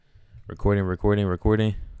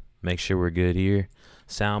Recording. Make sure we're good here.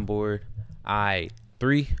 Soundboard.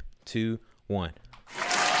 3, 2, 1.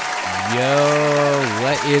 Yo,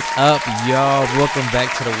 what is up, y'all? Welcome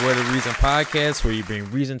back to the Word of Reason podcast, where you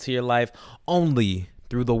bring reason to your life only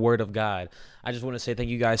through the Word of God. I just want to say thank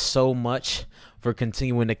you guys so much for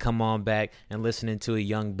continuing to come on back and listening to a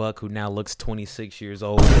young buck who now looks 26 years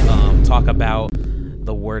old talk about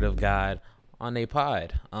the Word of God on a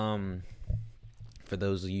pod. For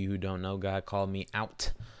those of you who don't know, God called me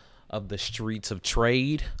out of the streets of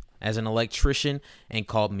trade as an electrician and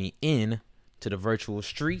called me in to the virtual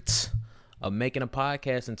streets of making a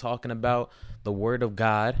podcast and talking about the Word of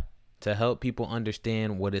God to help people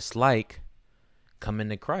understand what it's like coming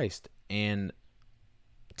to Christ, and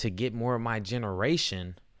to get more of my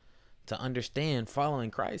generation to understand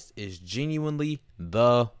following Christ is genuinely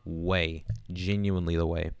the way.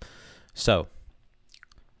 So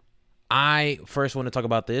I first want to talk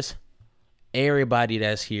about this. Everybody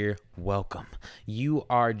that's here, welcome. You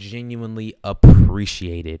are genuinely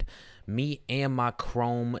appreciated. Me and my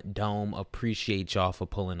Chrome Dome appreciate y'all for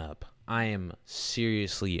pulling up. I am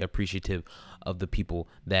seriously appreciative of the people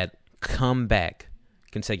that come back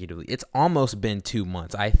consecutively. It's almost been 2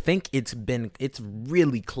 months. I think it's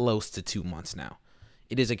really close to 2 months now.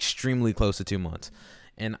 It is extremely close to 2 months.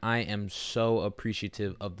 And I am so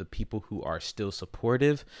appreciative of the people who are still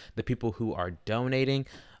supportive, the people who are donating,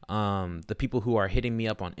 the people who are hitting me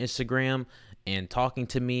up on Instagram and talking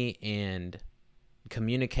to me and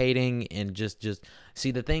communicating, and just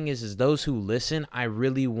see, the thing is those who listen, I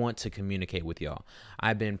really want to communicate with y'all.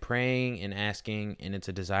 I've been praying and asking, and it's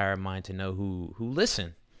a desire of mine to know who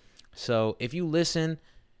listen. So if you listen,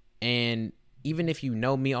 and even if you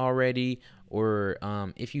know me already, or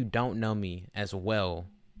if you don't know me as well,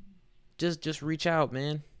 just reach out,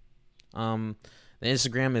 man. The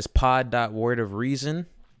Instagram is pod.wordofreason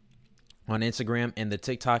on Instagram, and the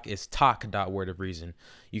TikTok is talk.wordofreason.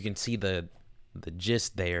 You can see the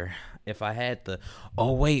gist there. If I had the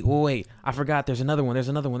wait, I forgot. There's another one. I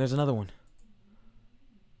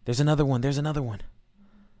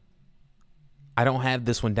don't have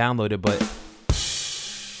this one downloaded, but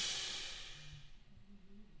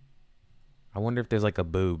I wonder if there's like a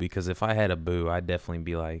boo, because if I had a boo, I'd definitely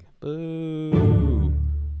be like, boo.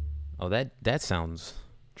 Oh, that sounds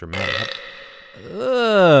dramatic.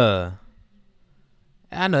 Ugh.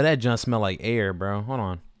 I know that junk smell like air, bro. Hold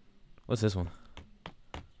on. What's this one?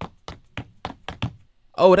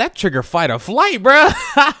 Oh, that trigger fight or flight, bro.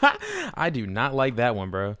 I do not like that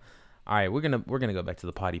one, bro. All right, we're gonna go back to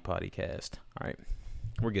the potty cast. All right,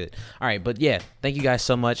 we're good. All right, but yeah, thank you guys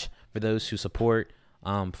so much for those who support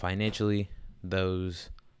financially,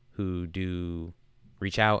 those who do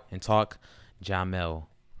reach out and talk. Jamel,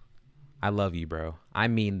 I love you, bro. I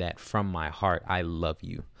mean that from my heart. I love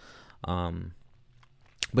you.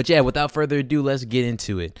 But yeah, without further ado, let's get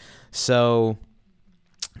into it. So,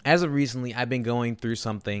 as of recently, I've been going through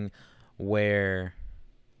something where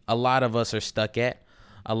a lot of us are stuck at,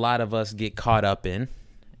 a lot of us get caught up in,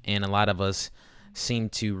 and a lot of us seem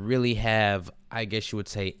to really have, I guess you would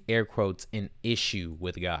say, air quotes, an issue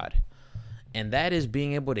with God. And that is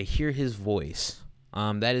being able to hear his voice.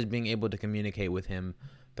 That is being able to communicate with him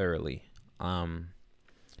thoroughly. And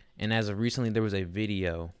as of recently, there was a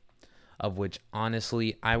video of which,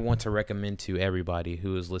 honestly, I want to recommend to everybody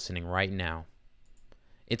who is listening right now.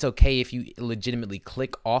 It's okay if you legitimately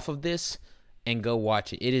click off of this and go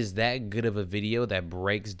watch it. It is that good of a video that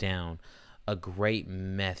breaks down a great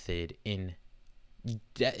method in.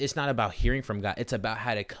 It's not about hearing from God. It's about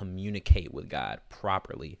how to communicate with God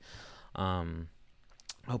properly.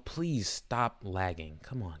 Please stop lagging.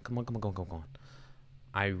 Come on.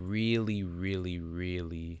 I really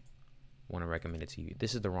want to recommend it to you.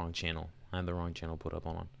 This is the wrong channel. I have the wrong channel put up.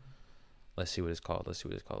 Hold on. Let's see what it's called.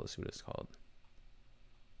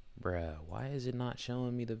 Bruh, why is it not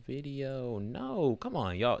showing me the video? No, come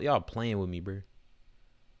on. Y'all playing with me, bruh.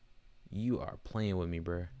 You are playing with me,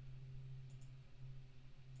 bruh.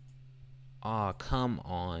 Aw, come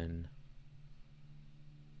on.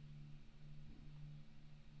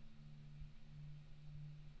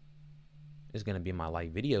 It's gonna be my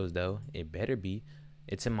like videos though. It better be.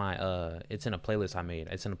 It's in my it's in a playlist I made.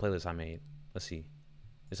 Let's see.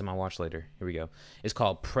 It's in my watch later. Here we go. It's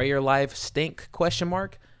called Prayer Life Stink ?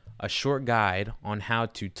 A short guide on how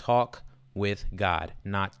to talk with God,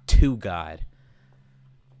 not to God.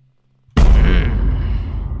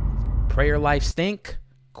 Prayer Life Stink ?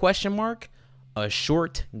 A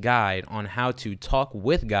short guide on how to talk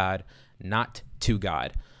with God, not to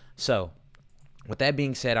God. So, with that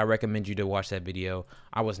being said, I recommend you to watch that video.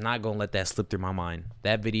 I was not going to let that slip through my mind.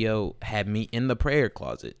 That video had me in the prayer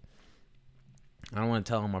closet. I don't want to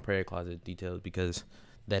tell them my prayer closet details because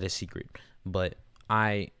that is secret. But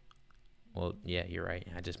well, yeah, you're right.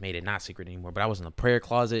 I just made it not secret anymore. But I was in the prayer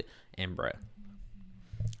closet, and bruh,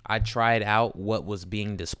 I tried out what was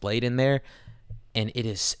being displayed in there, and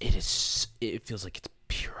it feels like it's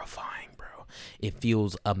purifying, bro. It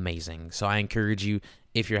feels amazing. So I encourage you,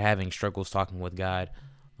 if you're having struggles talking with God,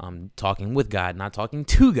 not talking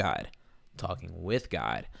to God, talking with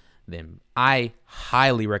God, then I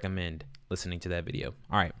highly recommend listening to that video.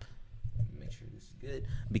 All right. Make sure this is good,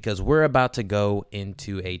 because we're about to go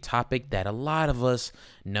into a topic that a lot of us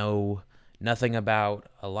know nothing about.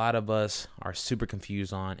 A lot of us are super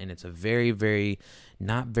confused on, and it's a very, very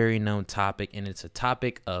not very known topic, and it's a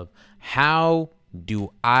topic of how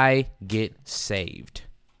do I get saved?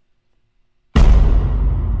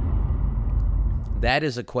 That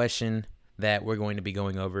is a question that we're going to be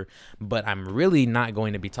going over, but I'm really not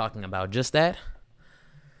going to be talking about just that.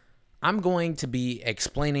 I'm going to be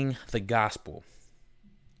explaining the gospel.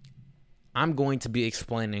 I'm going to be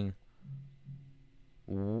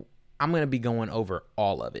going over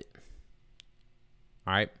all of it.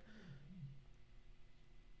 All right.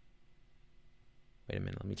 Wait a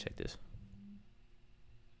minute. Let me check this.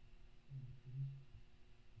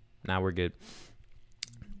 Now we're good.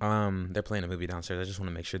 They're playing a movie downstairs. I just want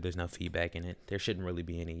to make sure there's no feedback in it. There shouldn't really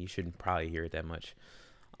be any. You shouldn't probably hear it that much.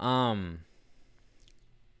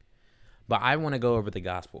 But I want to go over the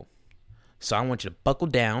gospel. So I want you to buckle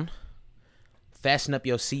down, fasten up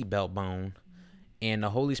your seatbelt bone, and the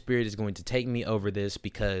Holy Spirit is going to take me over this,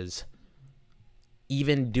 because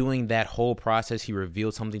even doing that whole process, he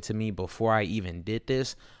revealed something to me before I even did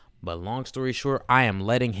this. But long story short, I am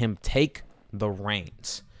letting him take the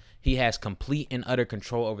reins. He has complete and utter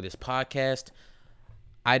control over this podcast.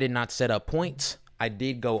 I did not set up points. I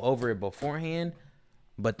did go over it beforehand,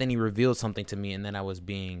 but then he revealed something to me, and then I was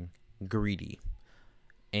being greedy.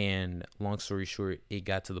 And long story short, it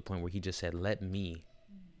got to the point where he just said, let me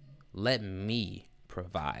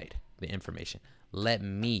provide the information. Let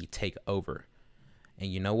me take over.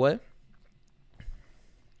 And you know what?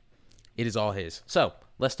 It is all his. So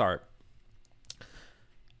let's start.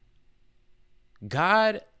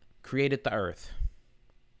 God created the earth.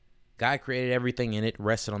 God created everything in it,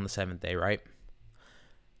 rested on the seventh day, right?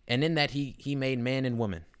 And in that he made man and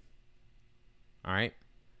woman. All right?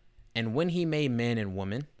 And when he made man and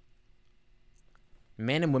woman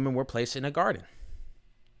were placed in a garden.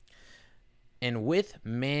 And with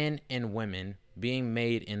man and women being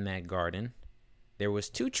made in that garden, there was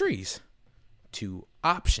two trees, two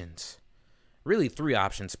options, really three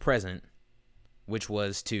options present, which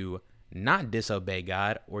was to not disobey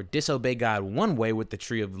God, or disobey God one way with the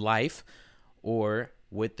tree of life, or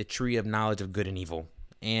with the tree of knowledge of good and evil.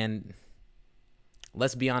 And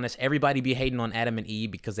let's be honest, everybody be hating on Adam and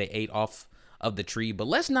Eve because they ate off of the tree, but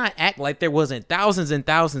let's not act like there wasn't thousands and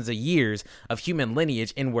thousands of years of human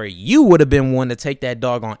lineage in where you would have been one to take that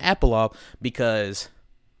doggone apple off, because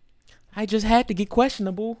I just had to get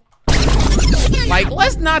questionable. Like,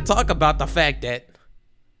 let's not talk about the fact that,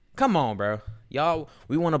 come on, bro. Y'all,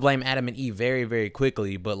 we want to blame Adam and Eve very, very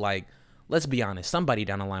quickly, but like, let's be honest, somebody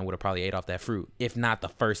down the line would have probably ate off that fruit, if not the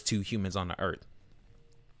first two humans on the earth.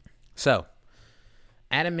 So,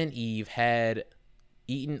 Adam and Eve had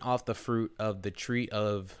eaten off the fruit of the tree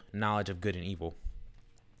of knowledge of good and evil.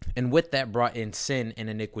 And with that brought in sin and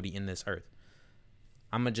iniquity in this earth.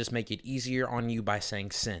 I'm going to just make it easier on you by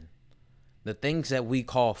saying sin. The things that we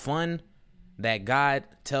call fun, that God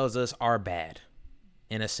tells us are bad.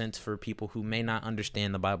 In a sense, for people who may not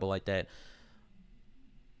understand the Bible like that,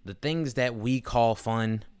 the things that we call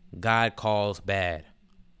fun, God calls bad.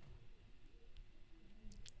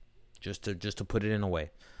 Just to put it in a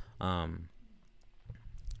way.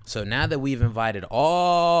 So now that we've invited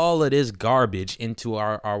all of this garbage into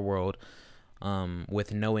our world,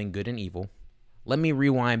 with knowing good and evil, let me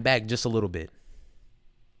rewind back just a little bit.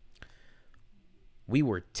 We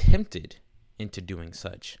were tempted into doing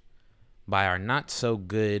such by our not so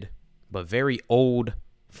good but very old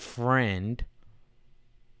friend,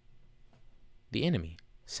 the enemy,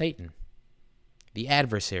 Satan. The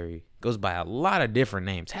adversary goes by a lot of different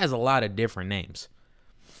names, has a lot of different names.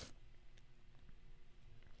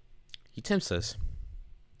 He tempts us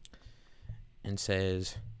and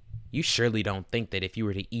says, you surely don't think that if you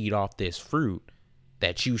were to eat off this fruit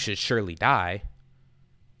that you should surely die.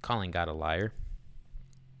 Calling God a liar.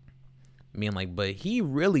 Being like, but he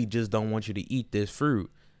really just don't want you to eat this fruit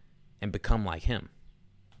and become like him,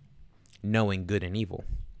 knowing good and evil.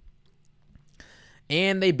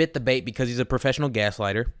 And they bit the bait because he's a professional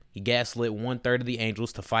gaslighter. He gaslit 1/3 of the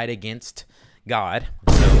angels to fight against God.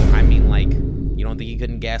 So, I mean, like, you don't think he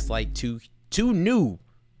couldn't gaslight Two new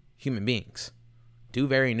human beings. Two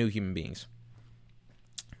very new human beings.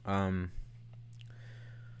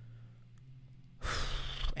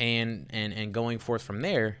 And going forth from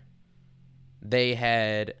there, they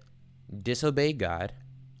had disobeyed God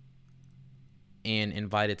and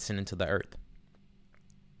invited sin into the earth.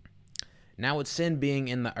 Now with sin being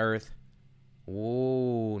in the earth,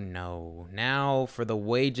 oh no. Now for the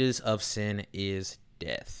wages of sin is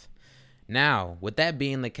death. Now, with that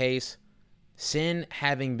being the case, sin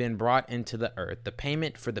having been brought into the earth, the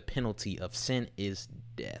payment for the penalty of sin is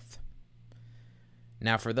death.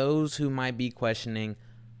 Now, for those who might be questioning,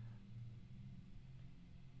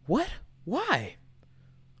 what? Why?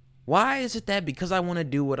 Why is it that because I want to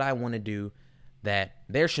do what I want to do, that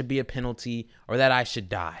there should be a penalty or that I should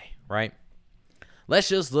die, right? Let's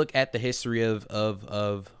just look at the history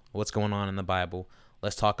of what's going on in the Bible.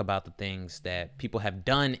 Let's talk about the things that people have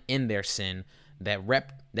done in their sin that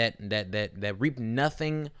reap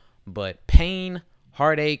nothing but pain,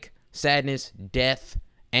 heartache, sadness, death,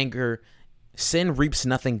 anger. Sin reaps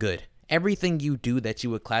nothing good. Everything you do that you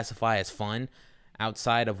would classify as fun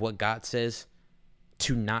outside of what God says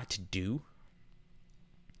to not do.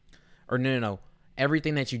 Or no.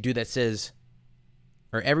 Everything that you do that says,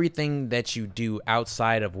 or everything that you do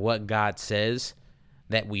outside of what God says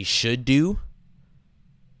that we should do,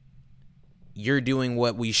 you're doing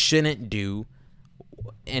what we shouldn't do,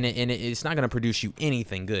 and it's not going to produce you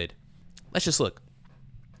anything good. Let's just look.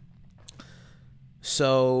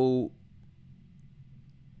 So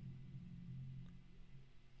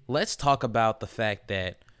let's talk about the fact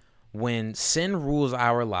that when sin rules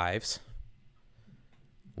our lives,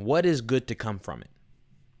 what is good to come from it?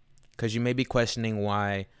 Because you may be questioning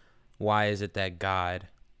why is it that God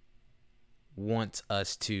wants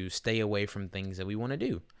us to stay away from things that we want to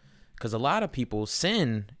do? Because a lot of people,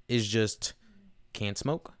 sin is just can't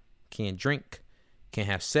smoke, can't drink, can't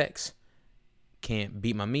have sex, can't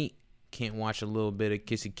beat my meat, can't watch a little bit of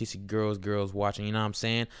kissy girls watching, you know what I'm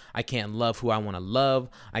saying? I can't love who I want to love.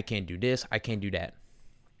 I can't do this. I can't do that.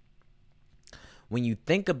 When you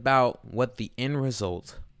think about what the end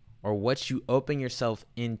result or what you open yourself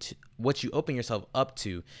up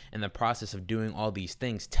to in the process of doing all these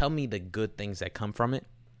things, tell me the good things that come from it.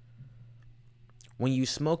 When you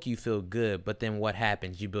smoke, you feel good, but then what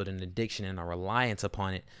happens? You build an addiction and a reliance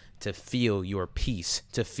upon it to feel your peace,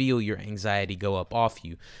 to feel your anxiety go up off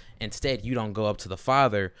you. Instead, you don't go up to the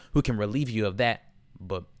Father who can relieve you of that,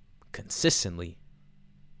 but consistently,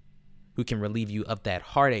 who can relieve you of that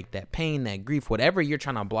heartache, that pain, that grief, whatever you're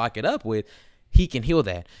trying to block it up with. He can heal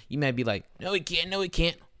that. You might be like, no, he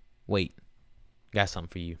can't. Wait, got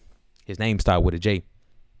something for you. His name starts with a J.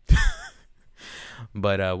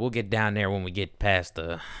 But we'll get down there when we get past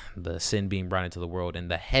the sin being brought into the world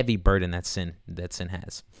and the heavy burden that sin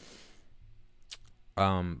has.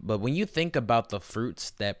 But when you think about the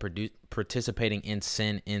fruits that participating in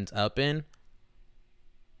sin ends up in,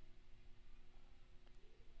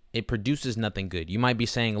 it produces nothing good. You might be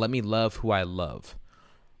saying, let me love who I love,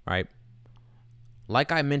 right?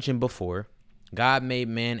 Like I mentioned before, God made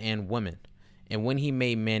man and woman. And when he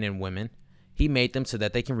made man and women, he made them so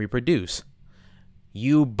that they can reproduce.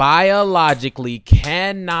 You biologically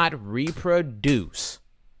cannot reproduce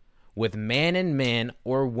with man and man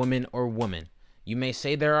or woman or woman. You may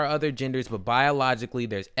say there are other genders, but biologically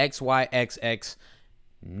there's X, Y, X, X,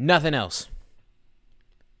 nothing else.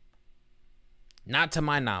 Not to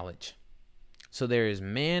my knowledge. So there is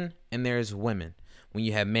man and there is women. When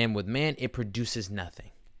you have man with man, it produces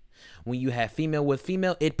nothing. When you have female with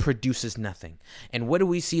female, it produces nothing. And what do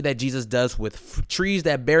we see that Jesus does with trees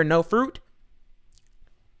that bear no fruit?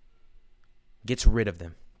 Gets rid of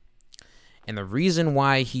them. And the reason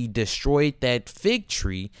why he destroyed that fig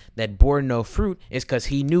tree that bore no fruit is because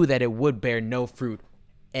he knew that it would bear no fruit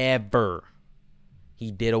ever.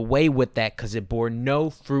 He did away with that because it bore no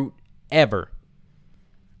fruit ever.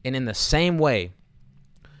 And in the same way,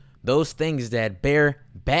 those things that bear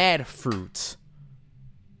bad fruits,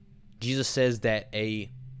 Jesus says that a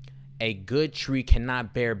good tree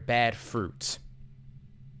cannot bear bad fruits.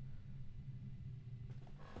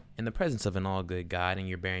 In the presence of an all good God and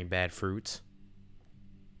you're bearing bad fruits,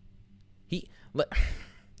 let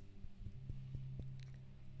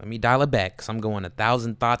me dial it back because I'm going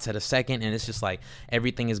 1,000 thoughts at a second and it's just like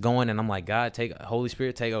everything is going and I'm like, God, Holy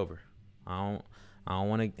Spirit, take over. I don't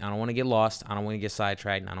want to get lost. I don't want to get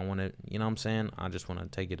sidetracked. I don't want to, you know what I'm saying? I just want to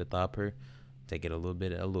take it a thought per, take it a little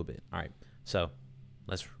bit. All right. So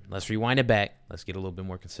let's rewind it back. Let's get a little bit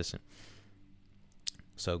more consistent.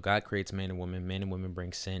 So God creates man and woman. Man and woman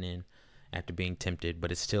bring sin in after being tempted,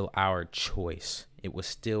 but it's still our choice. It was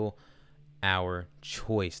still our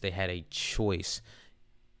choice. They had a choice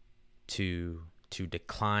to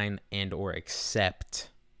decline and or accept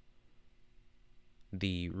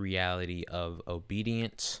the reality of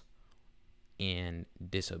obedience and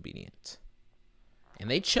disobedience. And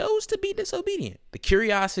they chose to be disobedient. The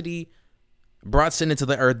curiosity brought sin into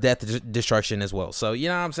the earth, death, destruction as well. So, you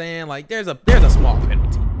know what I'm saying? Like, there's a small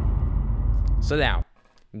penalty. So now,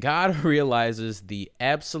 God realizes the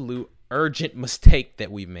absolute urgent mistake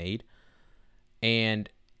that we made. And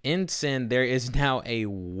in sin, there is now a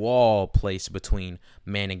wall placed between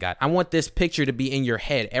man and God. I want this picture to be in your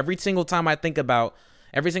head every single time I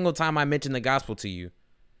mention the gospel to you,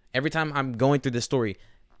 every time I'm going through this story.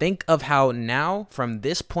 Think of how now, from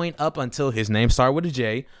this point up until his name started with a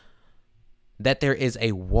J, that there is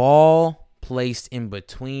a wall placed in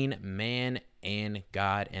between man and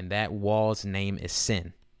God, and that wall's name is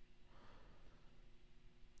sin.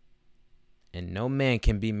 And no man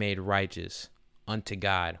can be made righteous unto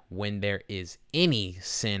God when there is any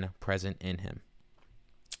sin present in him.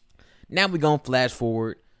 Now we're going to flash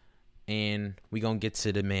forward, and we're going to get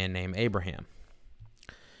to the man named Abraham.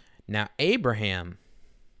 Now, Abraham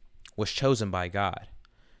was chosen by God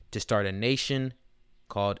to start a nation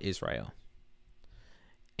called Israel.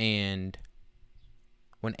 And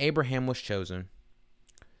when Abraham was chosen,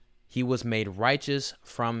 he was made righteous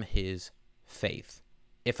from his faith.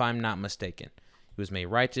 If I'm not mistaken, he was made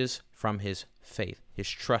righteous from his faith, his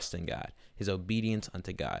trust in God, his obedience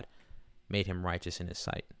unto God made him righteous in his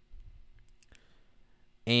sight.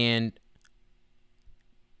 And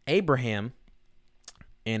Abraham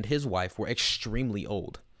and his wife were extremely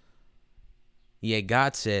old. Yet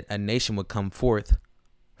God said a nation would come forth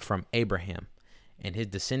from Abraham, and his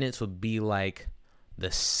descendants would be like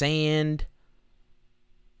the sand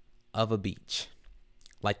of a beach,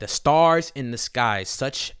 like the stars in the sky,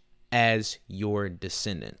 such as your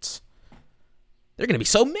descendants. There are going to be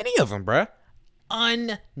so many of them, bruh.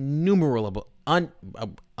 Unnumerable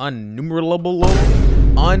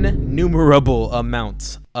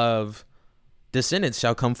amounts of descendants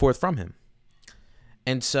shall come forth from him.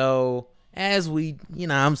 And so as we,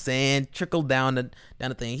 trickle down the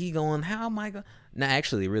thing, he going, how am I going? Now,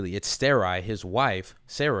 actually, really, it's Sarai, his wife,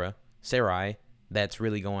 Sarai, that's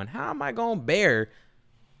really going, how am I going to bear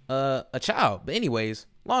a child? But anyways,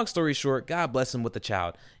 long story short, God bless him with a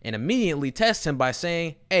child and immediately tests him by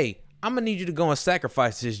saying, hey, I'm going to need you to go and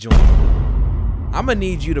sacrifice this joint. I'm going to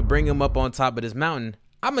need you to bring him up on top of this mountain.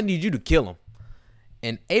 I'm going to need you to kill him.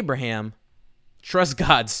 And Abraham trusts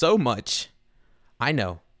God so much. I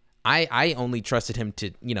know. I only trusted him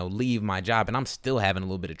to, leave my job, and I'm still having a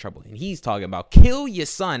little bit of trouble. And he's talking about kill your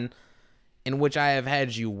son, in which I have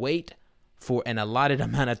had you wait for an allotted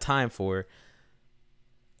amount of time for.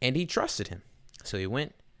 And he trusted him. So he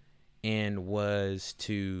went and was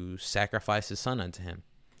to sacrifice his son unto him.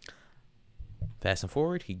 Fast and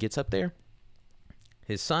forward, he gets up there.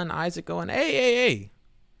 His son Isaac going, hey,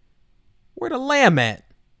 where the lamb at?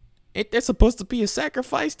 Ain't there supposed to be a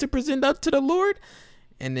sacrifice to present up to the Lord?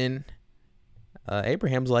 And then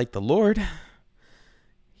Abraham's like, the Lord,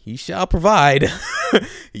 he shall provide.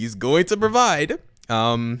 He's going to provide.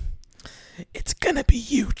 It's going to be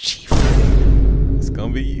you, chief. It's going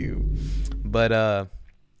to be you. But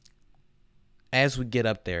as we get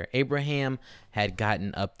up there, Abraham had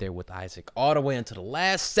gotten up there with Isaac all the way until the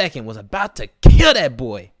last second, was about to kill that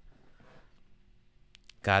boy.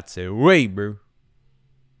 God said, wait, bro.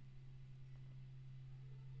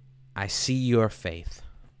 I see your faith.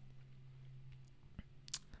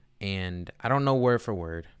 And I don't know word for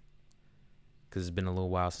word, because it's been a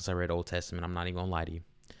little while since I read Old Testament. I'm not even going to lie to you.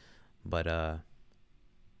 But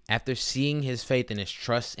after seeing his faith and his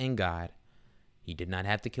trust in God, he did not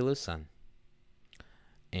have to kill his son.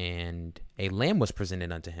 And a lamb was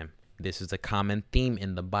presented unto him. This is a common theme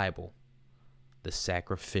in the Bible. The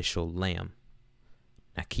sacrificial lamb.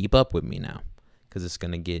 Now keep up with me now, because it's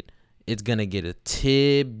gonna get a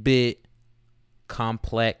tidbit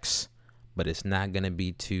complex, but it's not gonna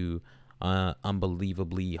be too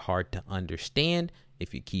unbelievably hard to understand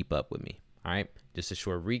if you keep up with me. All right, just a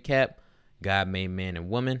short recap. God made man and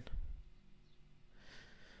woman.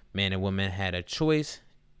 Man and woman had a choice.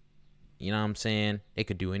 You know what I'm saying? They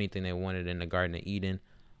could do anything they wanted in the Garden of Eden,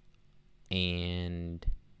 and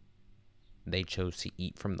they chose to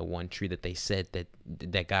eat from the one tree that they said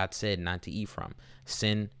that God said not to eat from.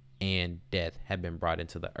 Sin and death have been brought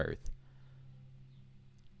into the earth.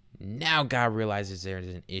 Now God realizes there is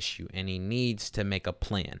an issue, and he needs to make a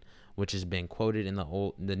plan, which has been quoted in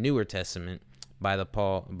the Newer Testament by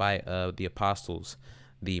the apostles,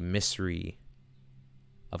 the mystery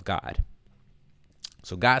of God.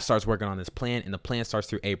 So God starts working on this plan, and the plan starts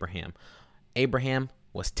through Abraham. Abraham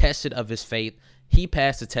was tested of his faith. He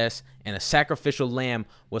passed the test, and a sacrificial lamb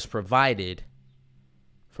was provided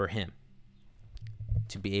for him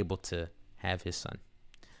to be able to have his son,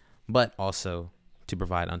 but also to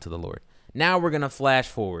provide unto the Lord. Now we're going to flash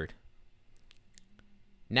forward.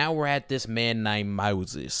 Now we're at this man named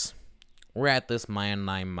Moses. We're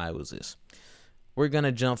going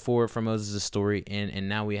to jump forward from Moses' story, and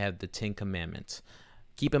now we have the 10 Commandments.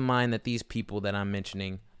 Keep in mind that these people that I'm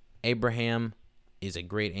mentioning, Abraham is a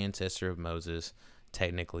great ancestor of Moses,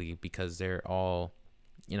 technically, because they're all,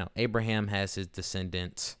 Abraham has his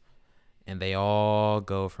descendants, and they all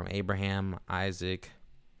go from Abraham, Isaac.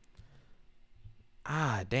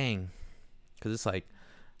 Dang. Because it's like,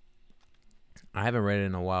 I haven't read it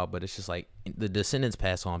in a while, but it's just like the descendants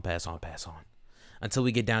pass on, until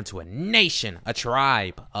we get down to a nation, a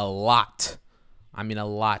tribe, a lot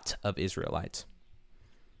of Israelites.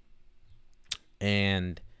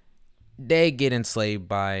 And they get enslaved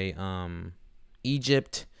by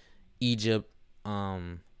Egypt. Egypt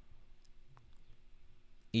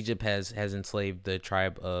has enslaved the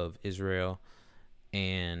tribe of Israel.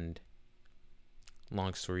 And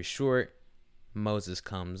long story short, Moses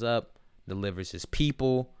comes up, delivers his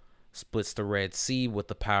people, splits the Red Sea with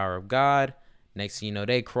the power of God. Next thing you know,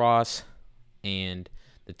 they cross, and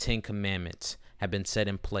the 10 Commandments have been set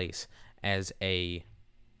in place as the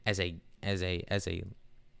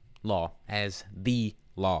law,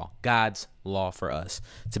 God's law for us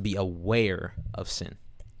to be aware of sin.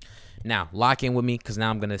 Now, lock in with me, because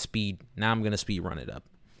now I'm gonna speed run it up.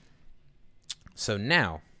 So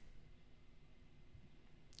now,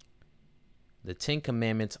 the 10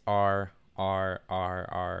 Commandments are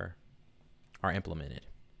implemented.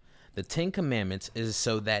 The 10 Commandments is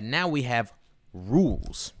so that now we have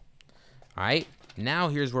rules. All right. Now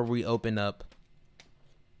here's where we open up.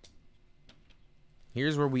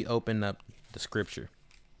 The scripture.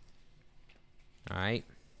 All right.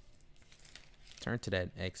 Turn to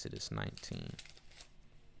that Exodus 19.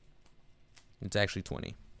 It's actually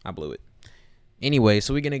 20. I blew it. Anyway,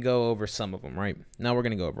 so we're going to go over some of them, right? Now we're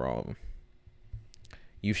going to go over all of them.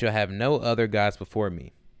 You shall have no other gods before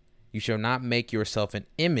me. You shall not make yourself an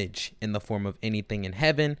image in the form of anything in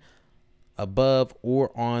heaven, above,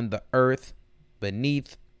 or on the earth,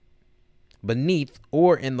 beneath,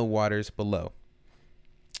 or in the waters below.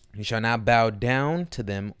 You shall not bow down to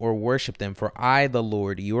them or worship them, for I, the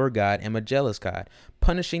Lord, your God, am a jealous God,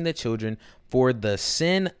 punishing the children for the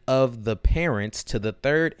sin of the parents to the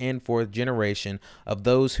third and fourth generation of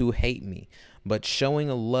those who hate me, but showing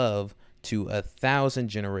a love to 1,000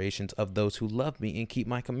 generations of those who love me and keep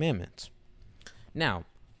my commandments. Now,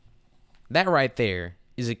 that right there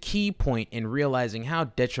is a key point in realizing how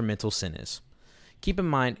detrimental sin is. Keep in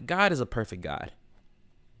mind, God is a perfect God,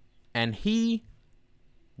 and he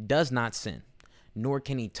does not sin, nor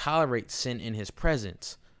can he tolerate sin in his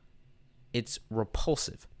presence. It's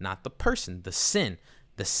repulsive, not the person, the sin.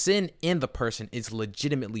 The sin in the person is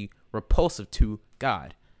legitimately repulsive to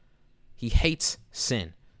God. He hates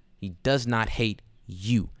sin. He does not hate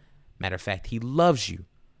you. Matter of fact, he loves you.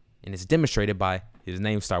 And it's demonstrated by his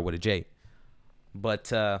name start with a J.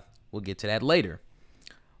 But we'll get to that later.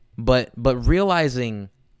 But realizing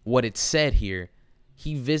what it said here,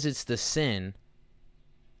 he visits the sin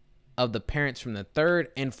of the parents from the third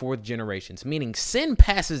and fourth generations, meaning sin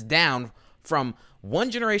passes down from one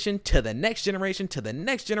generation to the next generation, to the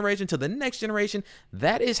next generation, to the next generation.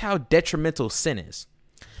 That is how detrimental sin is.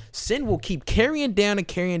 Sin will keep carrying down and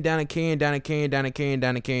carrying down and carrying down and carrying down and carrying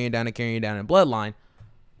down and carrying down and carrying down in bloodline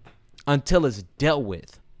until it's dealt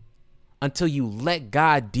with, until you let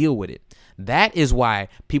God deal with it. That is why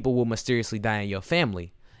people will mysteriously die in your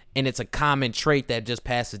family. And it's a common trait that just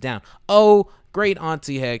passes down. Oh, great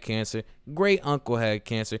auntie had cancer. Great uncle had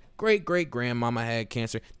cancer. Great great grandmama had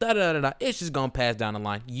cancer. It's just going to pass down the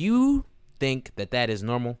line. You think that is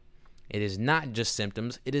normal? It is not just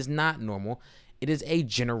symptoms. It is not normal. It is a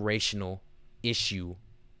generational issue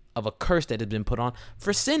of a curse that has been put on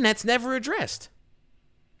for sin that's never addressed.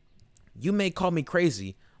 You may call me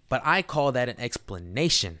crazy, but I call that an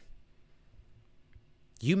explanation.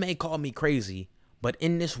 You may call me crazy, but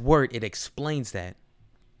in this word, it explains that.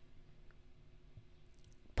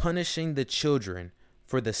 Punishing the children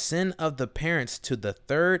for the sin of the parents to the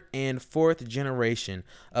third and fourth generation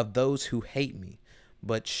of those who hate me,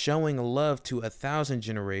 but showing love to 1,000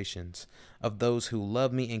 generations of those who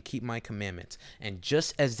love me and keep my commandments. And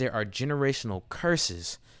just as there are generational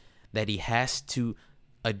curses that he has to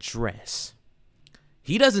address,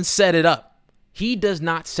 he doesn't set it up. He does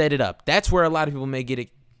not set it up. That's where a lot of people may get it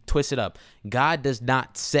twisted up. God does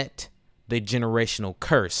not set the generational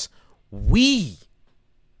curse. We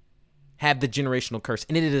have the generational curse.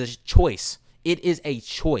 And it is a choice. It is a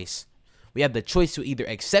choice. We have the choice to either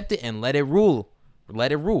accept it and let it rule.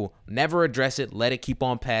 Let it rule. Never address it. Let it keep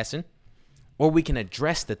on passing. Or we can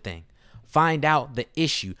address the thing. Find out the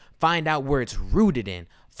issue. Find out where it's rooted in.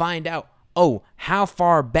 Find out, oh, how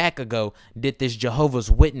far back ago did this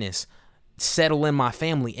Jehovah's Witness settle in my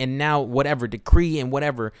family? And now whatever decree and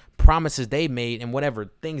whatever promises they made and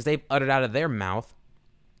whatever things they've uttered out of their mouth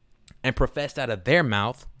and professed out of their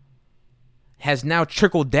mouth has now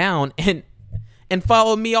trickled down and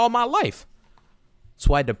followed me all my life. That's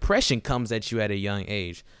why depression comes at you at a young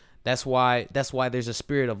age. That's why there's a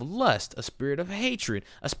spirit of lust, a spirit of hatred,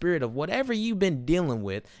 a spirit of whatever you've been dealing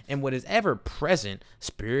with and what is ever present,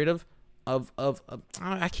 spirit of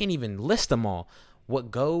I can't even list them all.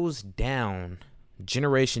 What goes down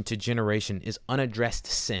generation to generation is unaddressed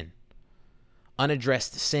sin.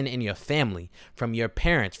 Unaddressed sin in your family, from your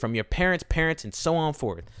parents, parents, and so on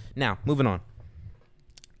forth. Now, moving on.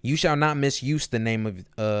 You shall not misuse the name of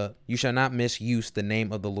the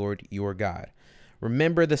Lord your God.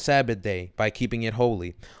 Remember the Sabbath day by keeping it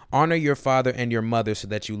holy. Honor your father and your mother so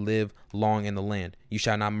that you live long in the land. You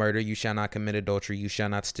shall not murder. You shall not commit adultery. You shall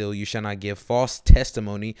not steal. You shall not give false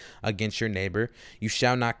testimony against your neighbor. You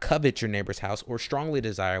shall not covet your neighbor's house or strongly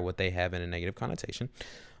desire what they have in a negative connotation.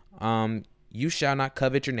 You shall not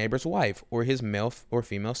covet your neighbor's wife or his male or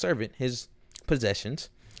female servant, his possessions.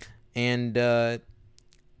 And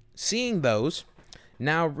seeing those,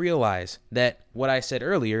 now realize that what I said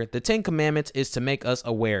earlier, the 10 Commandments is to make us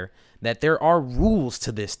aware that there are rules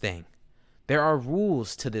to this thing. There are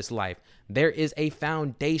rules to this life. There is a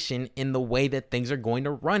foundation in the way that things are going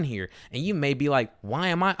to run here. And you may be like, why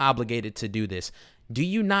am I obligated to do this? Do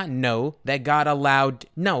you not know that God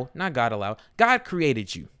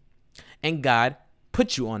created you and God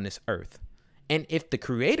put you on this earth? And if the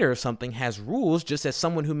creator of something has rules, just as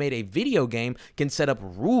someone who made a video game can set up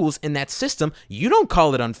rules in that system, you don't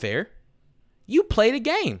call it unfair. You play the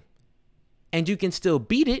game. And you can still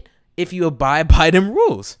beat it if you abide by them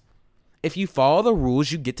rules. If you follow the rules,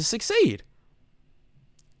 you get to succeed.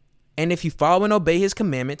 And if you follow and obey his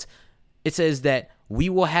commandments, it says that we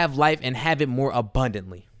will have life and have it more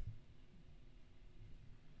abundantly.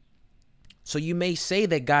 So you may say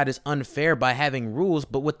that God is unfair by having rules,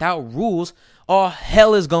 but without rules, all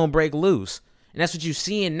hell is going to break loose. And that's what you're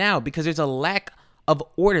seeing now, because there's a lack of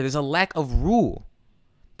order. There's a lack of rule.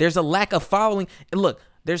 There's a lack of following. And look,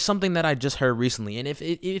 there's something that I just heard recently. And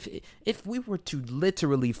if we were to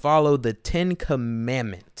literally follow the 10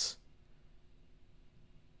 Commandments,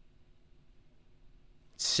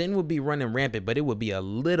 sin would be running rampant, but it would be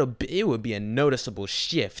a noticeable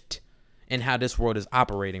shift in how this world is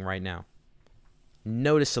operating right now.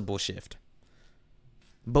 Noticeable shift.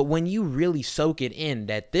 But when you really soak it in,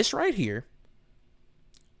 that this right here,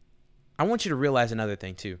 I want you to realize another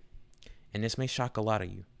thing too, and this may shock a lot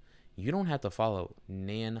of you. You don't have to follow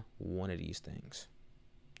one of these things.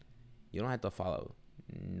 You don't have to follow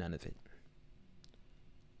none of it.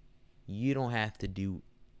 You don't have to do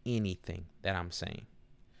anything that I'm saying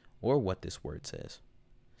or what this word says.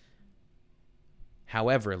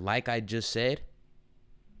 However, like I just said,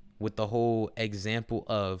 with the whole example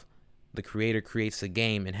of the creator creates a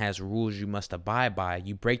game and has rules you must abide by.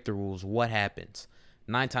 You break the rules, what happens?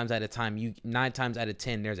 9 times out of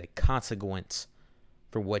 10, there's a consequence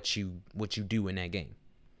for what you do in that game.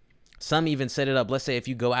 Some even set it up. Let's say if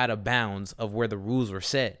you go out of bounds of where the rules were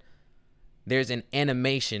set, there's an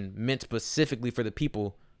animation meant specifically for the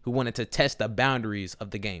people who wanted to test the boundaries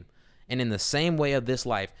of the game. And in the same way of this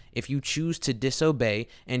life, if you choose to disobey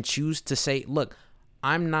and choose to say, look,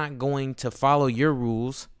 I'm not going to follow your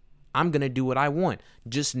rules. I'm going to do what I want.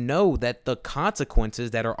 Just know that the consequences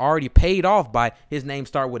that are already paid off by his name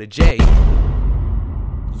start with a J,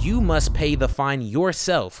 you must pay the fine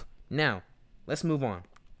yourself. Now, let's move on.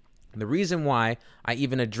 The reason why I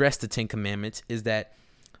even address the 10 Commandments is that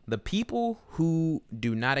the people who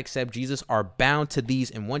do not accept Jesus are bound to these.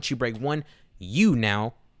 And once you break one, you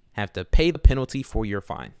now have to pay the penalty for your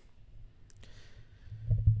fine.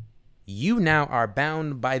 You now are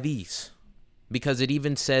bound by these, because it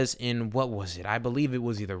even says in, what was it? I believe it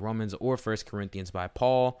was either Romans or 1 Corinthians by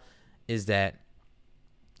Paul, is that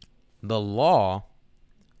the law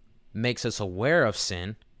makes us aware of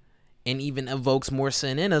sin and even evokes more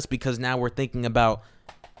sin in us, because now we're thinking about,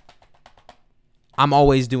 I'm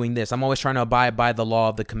always doing this. I'm always trying to abide by the law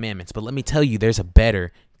of the commandments. But let me tell you, there's a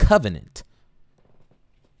better covenant.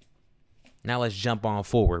 Now let's jump on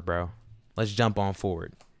forward, bro. Let's jump on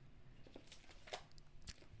forward.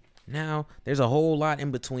 Now, there's a whole lot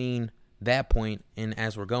in between that point and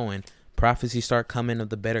as we're going. Prophecies start coming of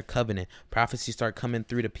the better covenant. Prophecies start coming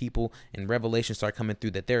through to people, and revelation start coming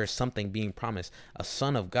through that there is something being promised. A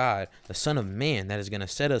son of God, the son of man that is going to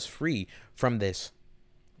set us free from this,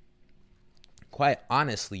 quite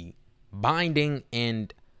honestly, binding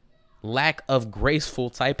and lack of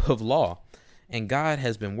graceful type of law. And God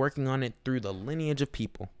has been working on it through the lineage of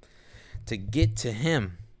people to get to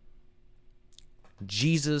him,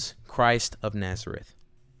 Jesus Christ of Nazareth.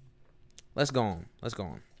 Let's go on.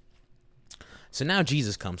 So now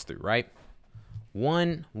Jesus comes through, right?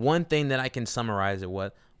 One thing that I can summarize it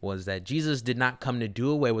was that Jesus did not come to do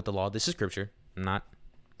away with the law. This is scripture. I'm not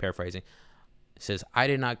paraphrasing. It says, I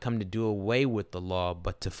did not come to do away with the law,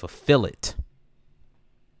 but to fulfill it.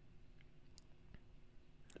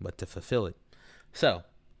 So,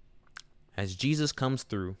 as Jesus comes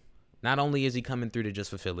through, not only is he coming through to just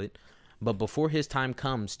fulfill it, but before his time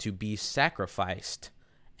comes to be sacrificed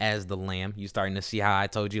as the lamb, you starting to see how I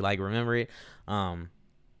told you, like, remember it?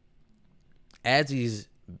 As he's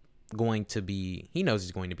going to be, he knows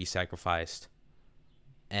he's going to be sacrificed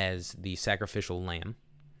as the sacrificial lamb.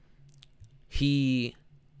 He,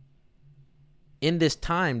 in this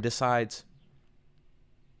time, decides,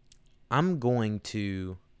 I'm going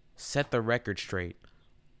to set the record straight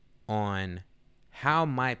on how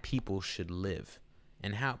my people should live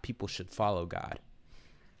and how people should follow God.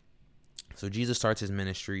 So Jesus starts his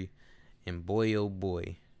ministry, and boy, oh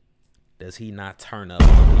boy, does he not turn up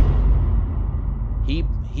on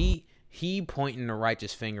people. He pointing the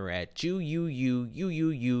righteous finger at you,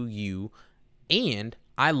 and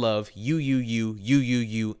I love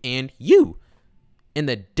you, and you. In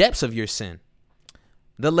the depths of your sin,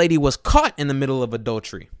 the lady was caught in the middle of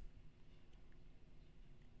adultery.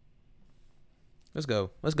 Let's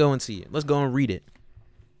go and see it. Let's go and read it.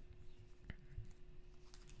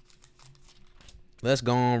 Let's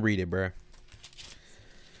go and read it, bruh.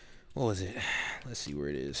 What was it? Let's see where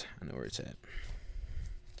it is. I know where it's at.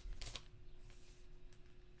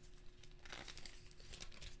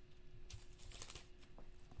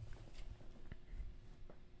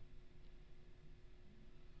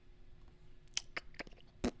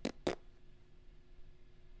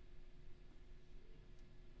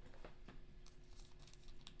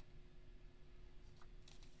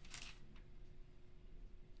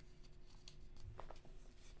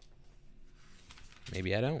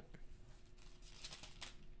 Maybe I don't.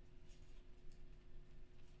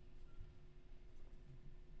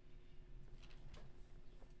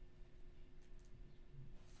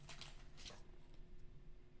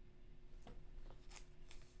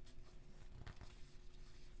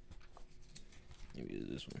 Maybe it's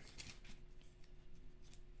this one.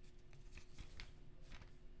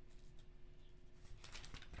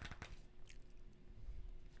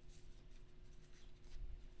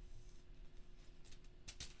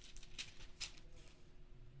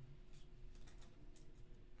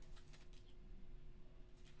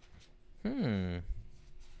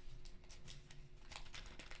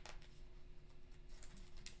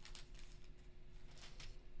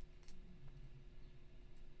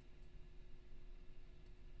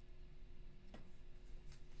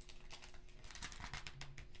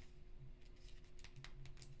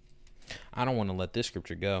 I don't want to let this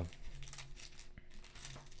scripture go.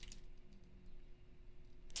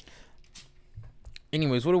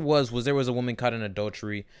 Anyways, what it was there was a woman caught in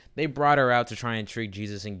adultery. They brought her out to try and trick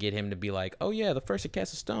Jesus and get him to be like, oh yeah, the first to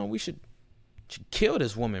cast a stone, we should kill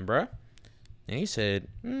this woman, bruh. And he said,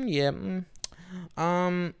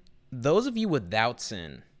 those of you without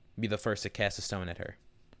sin, be the first to cast a stone at her.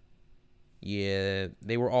 Yeah,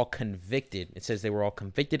 they were all convicted. It says they were all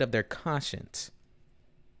convicted of their conscience.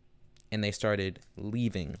 And they started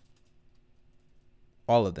leaving,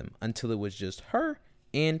 all of them, until it was just her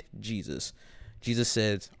and Jesus. Jesus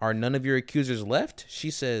says, are none of your accusers left?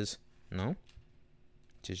 She says, no,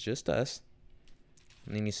 it's just us.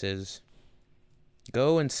 And then he says,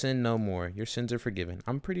 go and sin no more. Your sins are forgiven.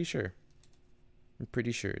 I'm pretty sure.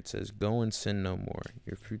 It says, go and sin no more.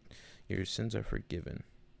 Your sins are forgiven.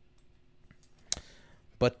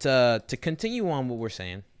 But to continue on what we're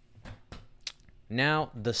saying,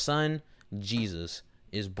 now the Son, Jesus,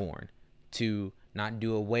 is born to not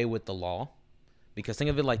do away with the law. Because think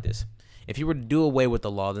of it like this. If you were to do away with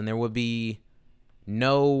the law, then there would be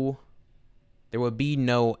no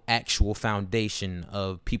actual foundation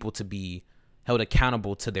of people to be held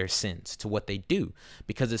accountable to their sins, to what they do.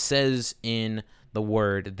 Because it says in the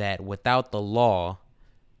word that without the law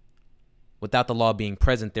being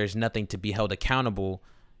present, there's nothing to be held accountable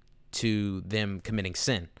to them committing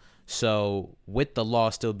sin. So with the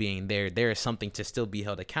law still being there, there is something to still be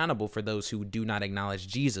held accountable for those who do not acknowledge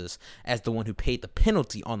Jesus as the one who paid the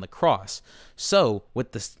penalty on the cross. So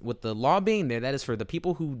with the law being there, that is for the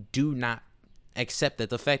people who do not accept that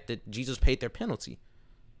the fact that Jesus paid their penalty.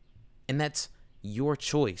 And that's your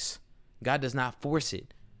choice. God does not force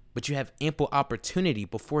it, but you have ample opportunity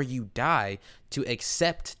before you die to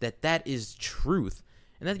accept that that is truth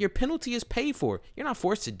and that your penalty is paid for. You're not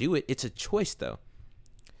forced to do it. It's a choice, though.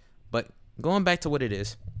 But going back to what it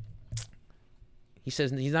is, he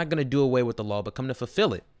says he's not going to do away with the law, but come to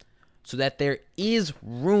fulfill it so that there is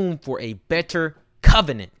room for a better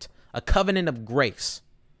covenant, a covenant of grace,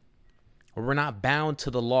 where we're not bound to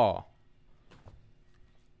the law.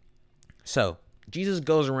 So Jesus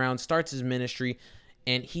goes around, starts his ministry,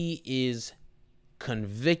 and he is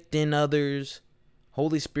convicting others.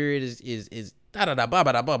 Holy Spirit is I'm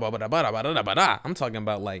talking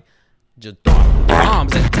about like just throwing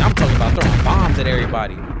bombs I'm talking about throwing bombs at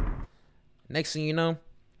everybody. Next thing you know,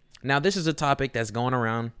 now this is a topic that's going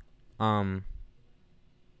around.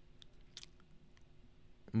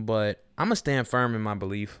 But I'm gonna stand firm in my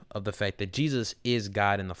belief of the fact that Jesus is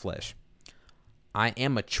God in the flesh. I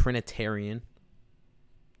am a Trinitarian.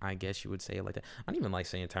 I guess you would say it like that. I don't even like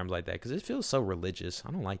saying terms like that because it feels so religious.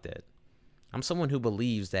 I don't like that. I'm someone who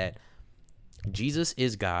believes that Jesus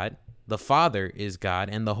is God, the Father is God,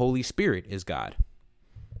 and the Holy Spirit is God.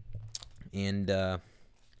 And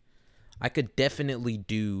I could definitely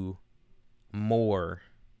do more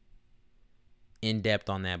in depth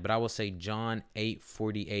on that, but I will say John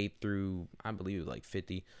 8:48 through, I believe it was like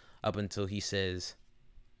 50, up until he says,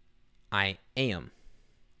 I am.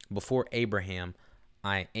 Before Abraham,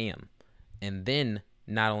 I am. And then,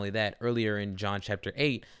 not only that, earlier in John chapter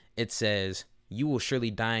 8, it says, you will surely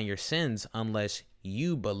die in your sins unless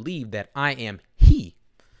you believe that I am he.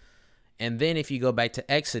 And then if you go back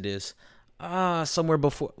to Exodus, somewhere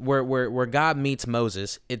before where God meets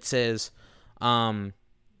Moses, it says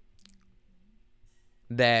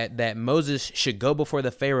that Moses should go before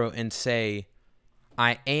the Pharaoh and say,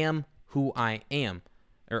 I am who I am,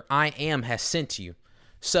 or I am has sent you.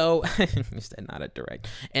 So is that not a direct?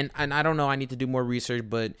 And I don't know, I need to do more research,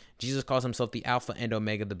 but Jesus calls himself the Alpha and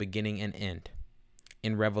Omega, the beginning and end,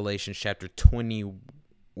 in Revelation chapter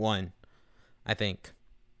 21, I think.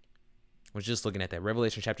 I was just looking at that,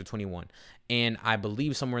 Revelation chapter 21. And I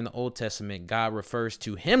believe somewhere in the Old Testament, God refers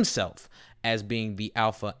to himself as being the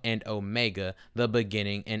Alpha and Omega, the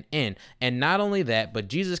beginning and end. And not only that, but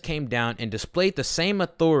Jesus came down and displayed the same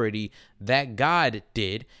authority that God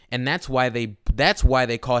did. And that's why they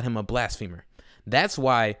called him a blasphemer. That's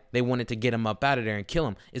why they wanted to get him up out of there and kill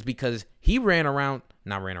him, is because he he went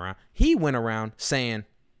around saying,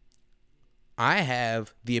 I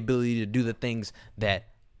have the ability to do the things that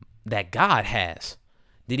God has.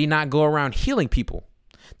 Did he not go around healing people?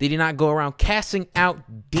 Did he not go around casting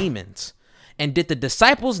out demons? And did the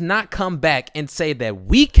disciples not come back and say that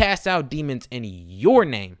we cast out demons in your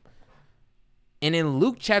name? And in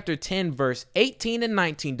Luke chapter 10, verse 18 and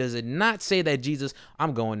 19, does it not say that Jesus,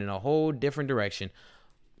 I'm going in a whole different direction.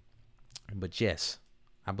 But yes,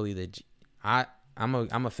 I believe that I'm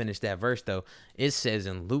gonna finish that verse though. It says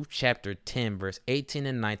in Luke chapter 10, verse 18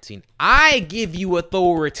 and 19, I give you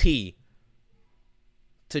authority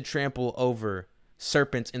to trample over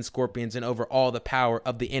serpents and scorpions and over all the power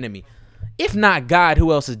of the enemy. If not God,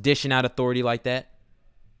 who else is dishing out authority like that?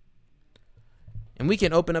 And we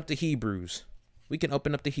can open up the Hebrews. I'm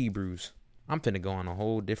finna go on a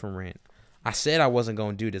whole different rant. I said I wasn't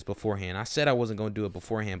gonna do this beforehand.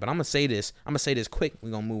 But I'm gonna say this quick.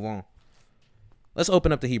 We're gonna move on. Let's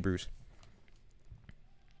open up the Hebrews.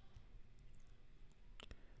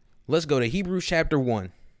 Let's go to Hebrews chapter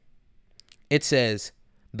 1. It says,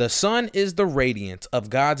 the Son is the radiance of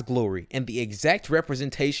God's glory and the exact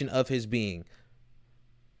representation of his being.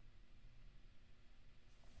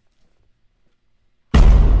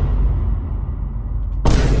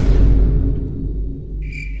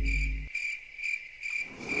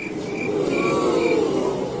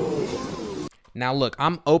 Now, look,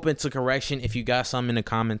 I'm open to correction. If you got something in the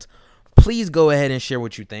comments, please go ahead and share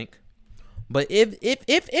what you think. But if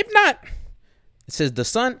not, it says the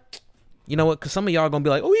Son. You know what? Because some of y'all are going to be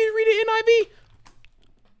like, oh, you read it NIV?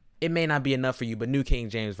 It may not be enough for you, but New King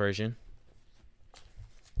James Version.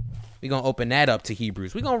 We're going to open that up to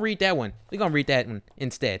Hebrews. We're going to read that one. We're going to read that one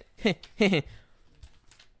instead.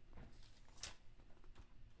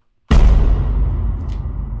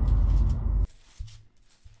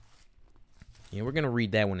 Yeah, we're going to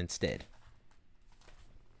read that one instead.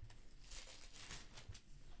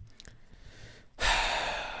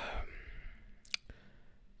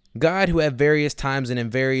 God, who at various times and in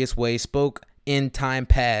various ways spoke in time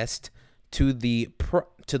past to the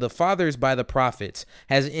fathers by the prophets,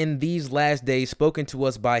 has in these last days spoken to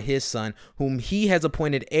us by his Son, whom he has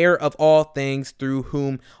appointed heir of all things, through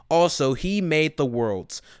whom also he made the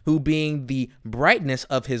worlds, who being the brightness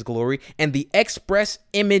of his glory and the express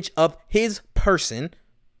image of his person,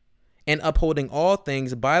 and upholding all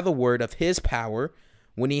things by the word of his power,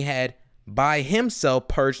 when he had by himself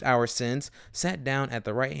purged our sins, sat down at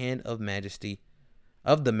the right hand of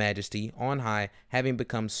the majesty on high, having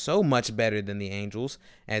become so much better than the angels,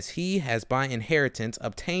 as he has by inheritance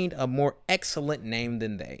obtained a more excellent name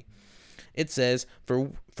than they. It says,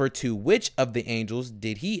 for to which of the angels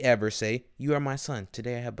did he ever say, you are my son,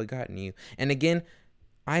 today I have begotten you? And again,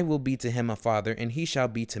 I will be to him a father, and he shall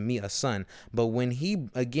be to me a son. But when he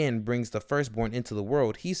again brings the firstborn into the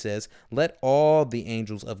world, he says, let all the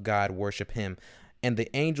angels of God worship him. And of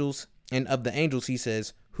the angels he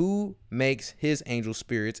says, who makes his angel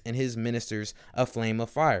spirits and his ministers a flame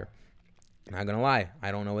of fire? Not gonna lie,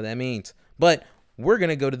 I don't know what that means, but we're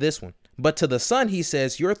gonna go to this one. But to the Son he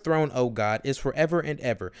says, your throne, O God, is forever and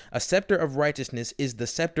ever. A scepter of righteousness is the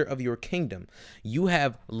scepter of your kingdom. You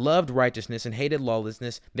have loved righteousness and hated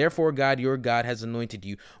lawlessness. Therefore, God, your God, has anointed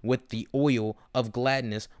you with the oil of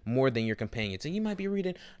gladness more than your companions. And you might be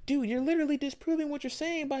reading, dude, you're literally disproving what you're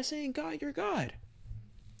saying by saying, God, you're God.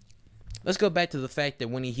 Let's go back to the fact that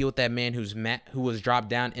when he healed that man who was dropped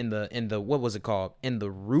down in the what was it called? In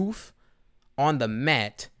the roof on the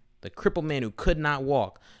mat, the crippled man who could not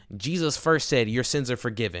walk. Jesus first said, your sins are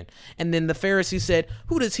forgiven. And then the Pharisee said,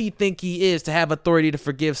 who does he think he is to have authority to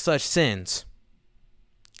forgive such sins?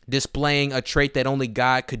 Displaying a trait that only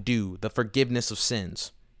God could do, the forgiveness of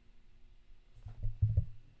sins.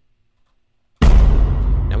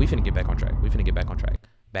 Now we finna get back on track.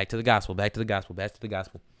 Back to the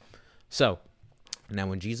gospel. So, now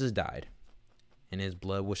when Jesus died and his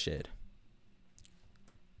blood was shed,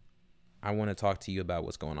 I want to talk to you about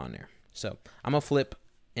what's going on there. So, I'm going to flip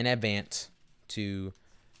in advance to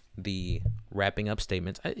the wrapping up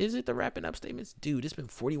statements. Is it the wrapping up statements? Dude, it's been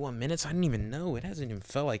 41 minutes. I didn't even know. It hasn't even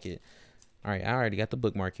felt like it. All right, I already got the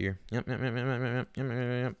bookmark here. Yep.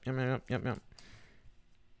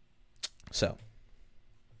 So,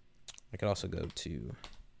 I could also go to...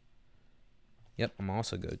 Yep, I'm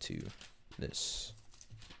also go to this.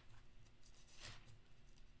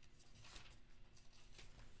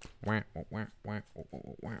 How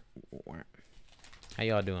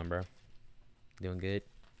y'all doing, bro? Doing good?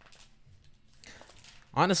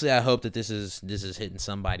 Honestly, I hope that this is hitting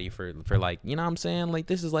somebody for like, you know what I'm saying? Like,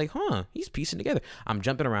 this is like, he's piecing together. I'm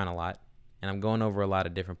jumping around a lot, and I'm going over a lot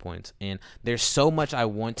of different points. And there's so much I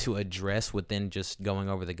want to address within just going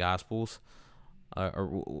over the Gospels.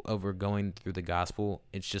 Or over going through the gospel.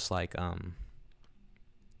 It's just like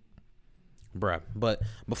bruh. But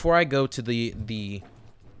before I go to the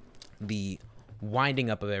winding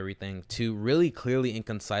up of everything, to really clearly and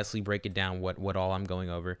concisely break it down what all I'm going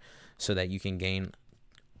over, so that you can gain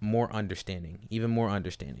more understanding, even more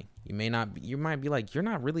understanding. You might be like, you're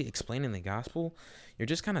not really explaining the gospel, you're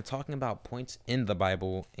just kind of talking about points in the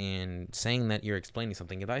Bible and saying that you're explaining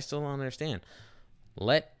something. If I still don't understand,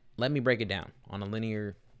 let me break it down on a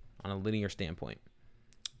linear standpoint.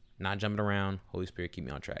 Not jumping around. Holy Spirit, keep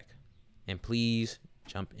me on track. And please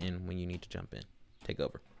jump in when you need to jump in. Take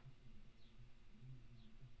over.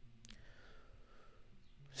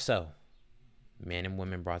 So, man and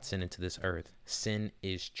women brought sin into this earth. Sin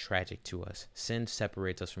is tragic to us. Sin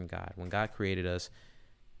separates us from God. When God created us,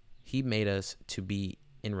 he made us to be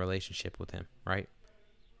in relationship with him, right?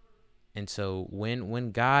 And so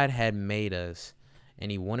when God had made us, and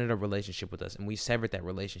he wanted a relationship with us, and we severed that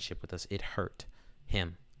relationship with us, it hurt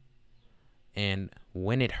him. And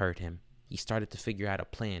when it hurt him, he started to figure out a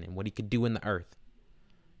plan and what he could do in the earth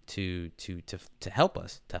to help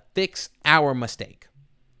us, to fix our mistake.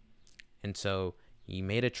 And so he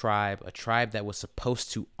made a tribe that was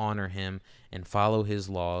supposed to honor him and follow his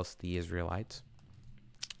laws, the Israelites.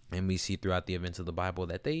 And we see throughout the events of the Bible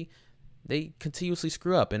that they continuously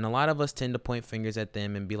screw up. And a lot of us tend to point fingers at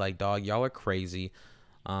them and be like, dog, y'all are crazy,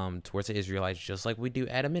 towards the Israelites, just like we do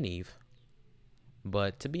Adam and Eve.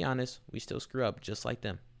 But to be honest, we still screw up just like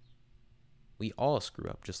them. We all screw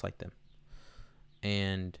up just like them.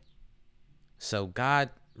 And so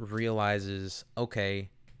God realizes,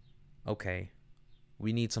 okay,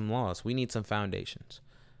 we need some laws. We need some foundations.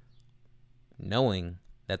 Knowing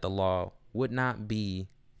that the law would not be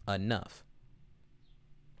enough.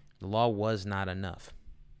 The law was not enough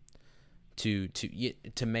to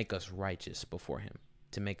make us righteous before him,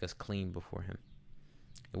 to make us clean before him.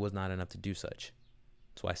 It was not enough to do such.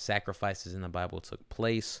 That's why sacrifices in the Bible took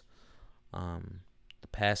place. The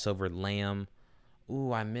Passover lamb.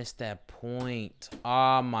 Ooh, I missed that point.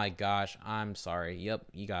 Oh my gosh, I'm sorry. Yep,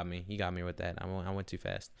 you got me. You got me with that. I went too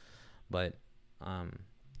fast. But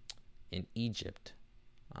in Egypt,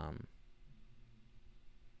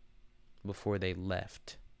 before they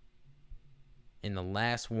left, in the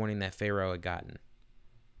last warning that Pharaoh had gotten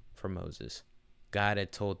from Moses, God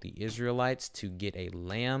had told the Israelites to get a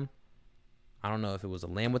lamb. I don't know if it was a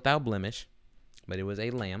lamb without blemish, but it was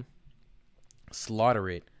a lamb. Slaughter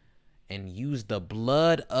it and use the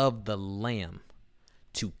blood of the lamb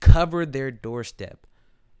to cover their doorstep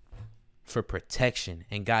for protection.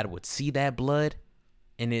 And God would see that blood,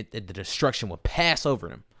 and the destruction would pass over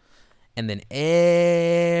them. And then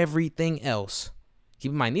everything else,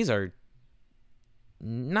 keep in mind, these are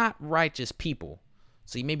not righteous people.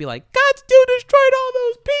 So you may be like, God still destroyed all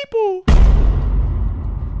those people.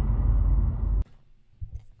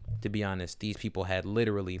 To be honest, these people had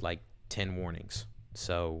literally like 10 warnings.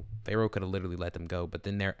 So Pharaoh could have literally let them go. But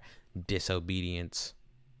then their disobedience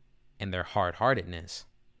and their hard-heartedness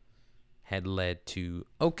had led to,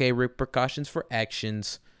 okay, repercussions for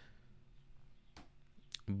actions.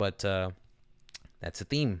 But that's a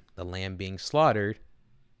theme. The lamb being slaughtered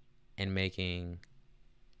and making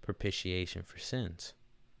propitiation for sins.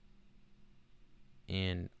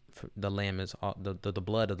 And the lamb is the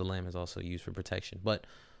blood of the lamb is also used for protection. But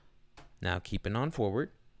now keeping on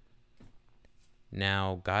forward,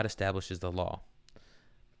 now God establishes the law.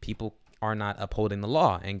 People are not upholding the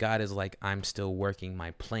law, and God is like, I'm still working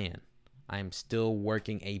my plan. I'm still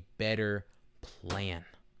working a better plan.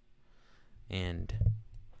 And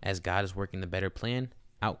as God is working the better plan,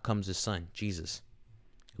 out comes his son, Jesus,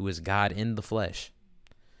 who is God in the flesh.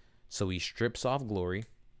 So he strips off glory,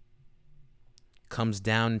 comes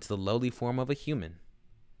down into the lowly form of a human,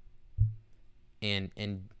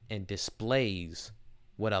 and displays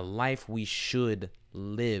what a life we should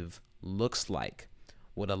live looks like,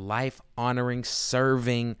 what a life honoring,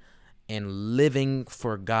 serving, and living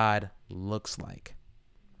for God looks like.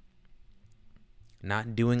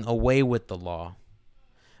 Not doing away with the law,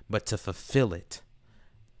 but to fulfill it,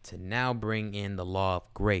 to now bring in the law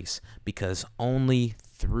of grace, because only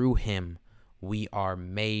through him we are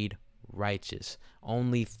made righteous.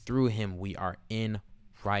 Only through him we are in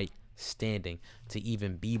right standing to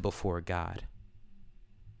even be before God.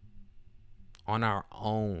 On our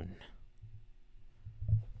own.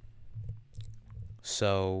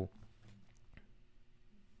 So,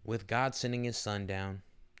 with God sending his son down,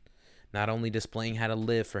 not only displaying how to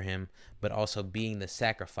live for him, but also being the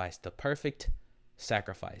sacrifice, the perfect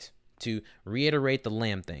sacrifice. To reiterate the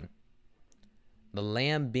lamb thing, the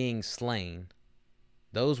lamb being slain,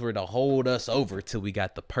 those were to hold us over till we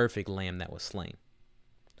got the perfect lamb that was slain.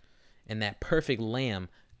 And that perfect lamb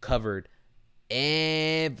covered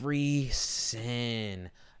every sin.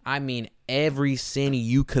 I mean, every sin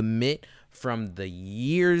you commit from the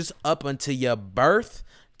years up until your birth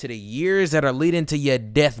to the years that are leading to your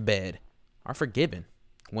deathbed are forgiven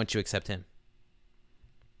once you accept him.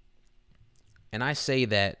 And I say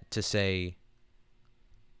that to say,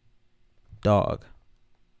 dog,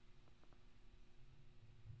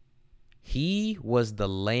 he was the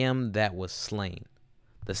lamb that was slain,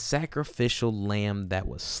 the sacrificial lamb that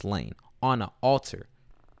was slain on an altar.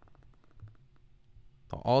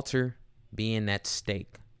 The altar being that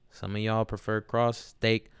stake. Some of y'all prefer cross,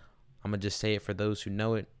 stake. I'm going to just say it for those who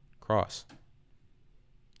know it. Cross.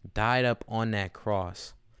 Died up on that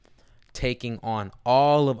cross, taking on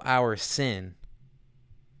all of our sin.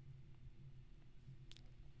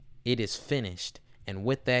 It is finished. And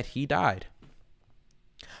with that, he died.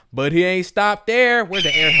 But he ain't stopped there. Where's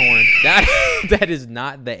the air horn? That is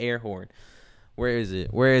not the air horn. Where is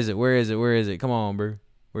it? Where is it? Where is it? Where is it? Come on, bro.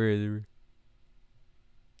 Where is it?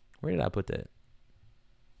 Where did I put that?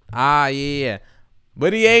 Ah, yeah.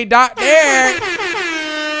 But he ain't docked there.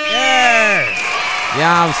 Yeah.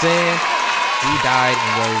 Yeah, I'm saying. He died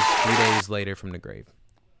and rose 3 days later from the grave.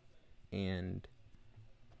 And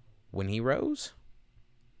when he rose,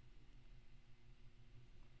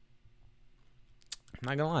 I'm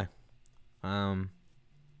not gonna lie.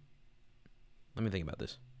 Let me think about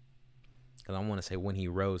this. Because I want to say when he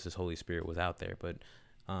rose, his Holy Spirit was out there. But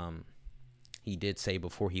he did say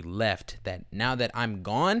before he left that now that I'm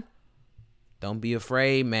gone, don't be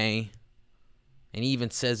afraid, man. And he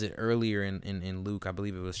even says it earlier in Luke. I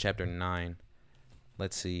believe it was chapter 9.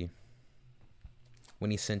 Let's see.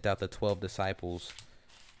 When he sent out the 12 disciples,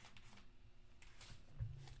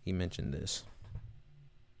 he mentioned this.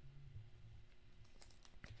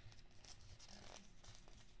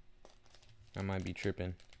 I might be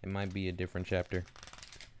tripping. It might be a different chapter.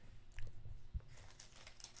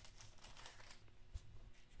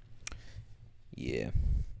 Yeah.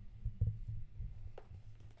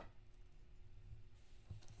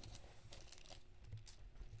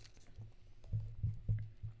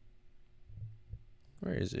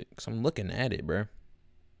 Where is it? Because I'm looking at it, bro.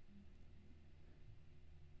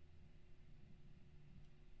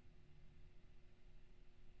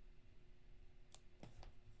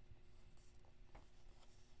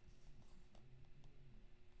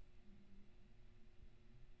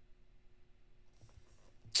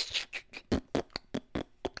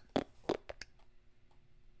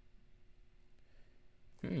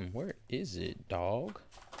 Where is it, dog?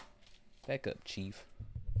 Back up, Chief.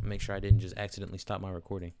 Make sure I didn't just accidentally stop my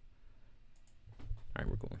recording. All right,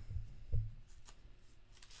 we're going.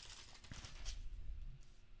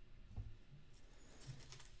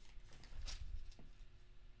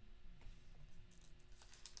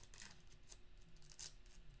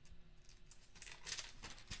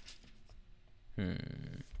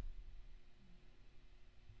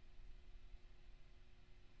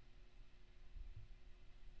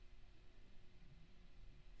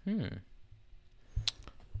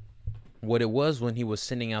 What it was when he was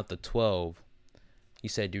sending out the 12, he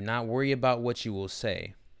said, "Do not worry about what you will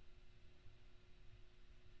say.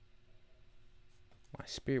 My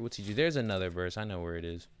spirit will teach you." There's another verse. I know where it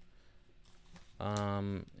is.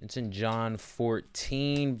 It's in John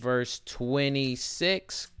 14, verse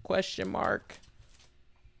 26, question mark.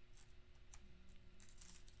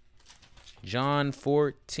 John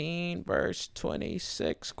 14, verse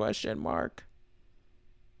 26, question mark.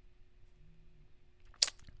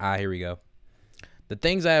 Here we go. "The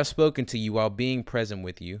things I have spoken to you while being present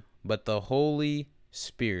with you, but the Holy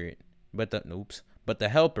Spirit, but the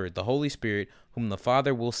Helper, the Holy Spirit, whom the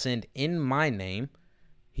Father will send in my name,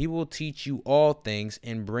 he will teach you all things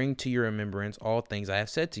and bring to your remembrance all things I have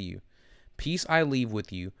said to you. Peace I leave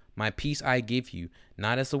with you, my peace I give you,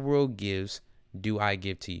 not as the world gives, do I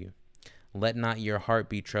give to you. Let not your heart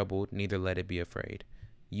be troubled, neither let it be afraid.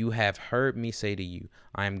 You have heard me say to you,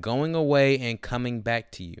 I am going away and coming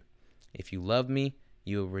back to you. If you love me,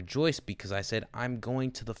 you will rejoice because I said, I'm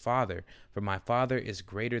going to the Father, for my Father is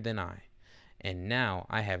greater than I. And now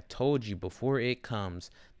I have told you before it comes,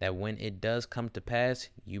 that when it does come to pass,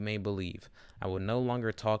 you may believe. I will no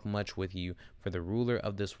longer talk much with you, for the ruler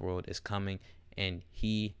of this world is coming, and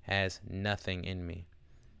he has nothing in me.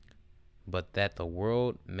 But that the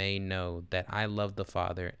world may know that I love the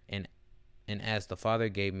Father, and as the Father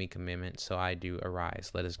gave me commandment, so I do.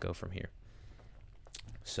 Arise, let us go from here."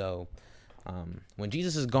 So when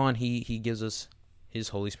Jesus is gone, he gives us his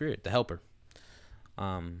Holy Spirit, the Helper.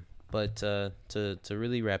 But to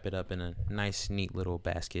really wrap it up in a nice, neat little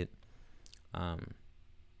basket,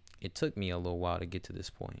 it took me a little while to get to this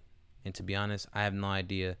point. And to be honest, I have no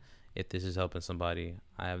idea if this is helping somebody.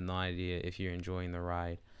 I have no idea if you're enjoying the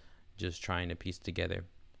ride, just trying to piece together.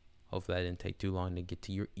 Hopefully that didn't take too long to get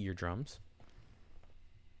to your eardrums.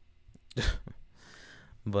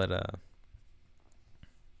 But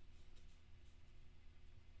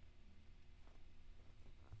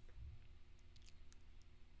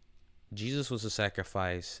Jesus was a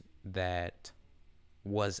sacrifice that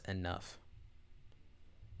was enough.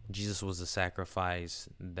 Jesus was a sacrifice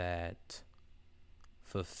that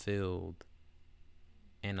fulfilled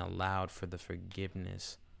and allowed for the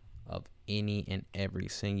forgiveness of any and every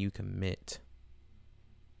sin you commit.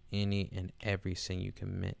 Any and every sin you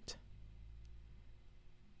commit.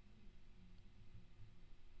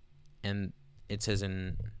 And it says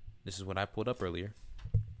this is what I pulled up earlier,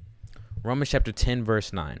 Romans chapter 10,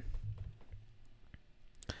 verse 9.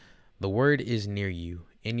 "The word is near you,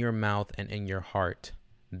 in your mouth and in your heart.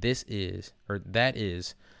 That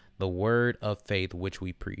is the word of faith which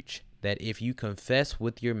we preach, that if you confess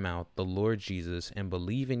with your mouth the Lord Jesus and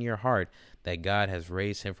believe in your heart that God has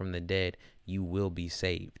raised him from the dead, you will be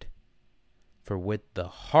saved. For with the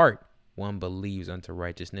heart one believes unto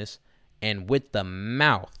righteousness, and with the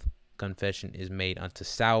mouth confession is made unto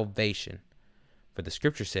salvation. For the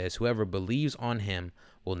scripture says, whoever believes on him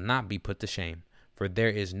will not be put to shame. For there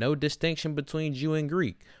is no distinction between Jew and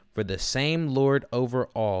Greek, for the same Lord over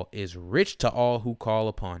all is rich to all who call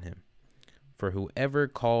upon him. For whoever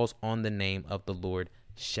calls on the name of the Lord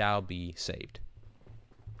shall be saved."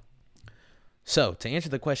 So, to answer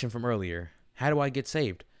the question from earlier, how do I get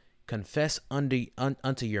saved? Confess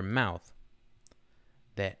unto your mouth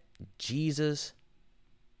that Jesus,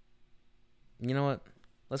 you know what?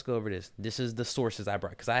 Let's go over this. This is the sources I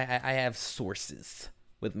brought, because I have sources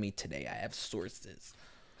with me today. I have sources.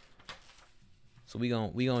 So we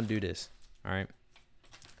gonna do this. All right.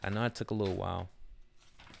 I know it took a little while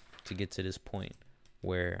to get to this point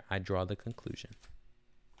where I draw the conclusion.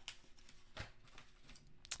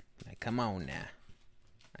 I Come on now.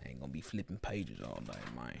 I ain't gonna be flipping pages all day,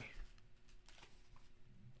 man.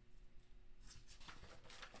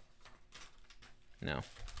 No.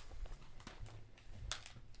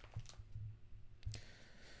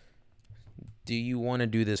 Do you want to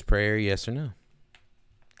do this prayer, yes or no?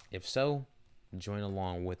 If so, join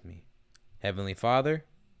along with me. Heavenly Father,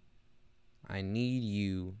 I need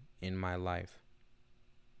you in my life.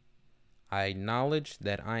 I acknowledge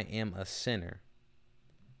that I am a sinner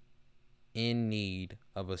in need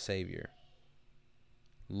of a Savior.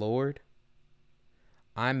 Lord,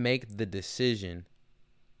 I make the decision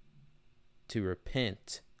to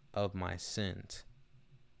repent of my sins.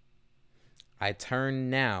 I turn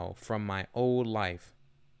now from my old life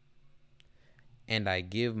and I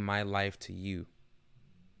give my life to you.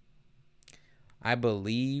 I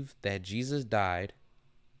believe that Jesus died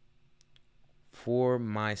for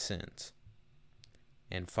my sins.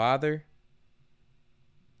 And Father,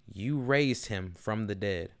 you raised him from the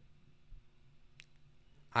dead.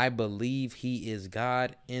 I believe he is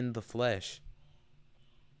God in the flesh.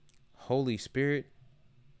 Holy Spirit,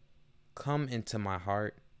 come into my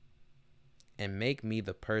heart and make me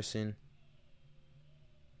the person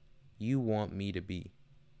you want me to be.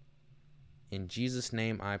 In Jesus'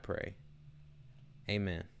 name I pray.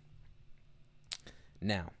 Amen.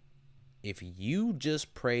 Now, if you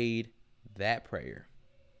just prayed that prayer,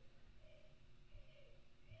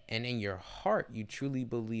 and in your heart you truly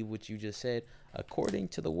believe what you just said, according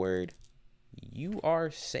to the word, you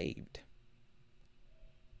are saved.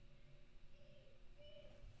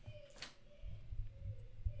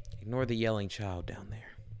 Ignore the yelling child down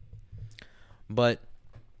there. But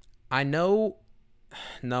I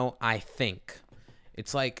think.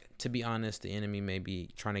 It's like, to be honest, the enemy may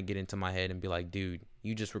be trying to get into my head and be like, dude,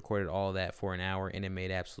 you just recorded all that for an hour and it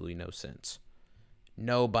made absolutely no sense.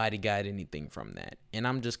 Nobody got anything from that. And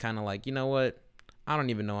I'm just kind of like, you know what? I don't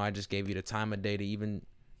even know. I just gave you the time of day to even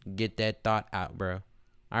get that thought out, bro.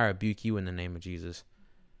 I rebuke you in the name of Jesus.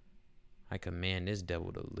 I command this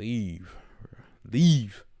devil to leave.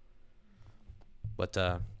 Leave. But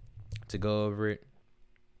to go over it,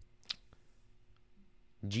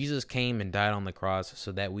 Jesus came and died on the cross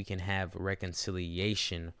so that we can have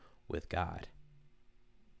reconciliation with God.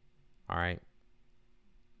 All right.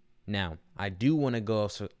 Now, I do want to go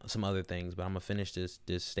off some other things, but I'm going to finish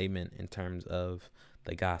this statement in terms of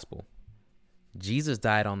the gospel. Jesus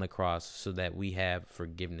died on the cross so that we have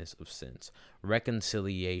forgiveness of sins,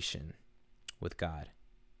 reconciliation with God.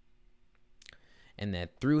 And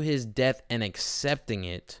that through his death and accepting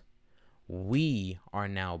it, we are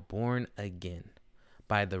now born again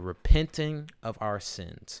by the repenting of our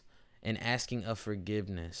sins and asking of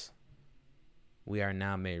forgiveness. We are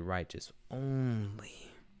now made righteous only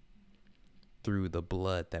through the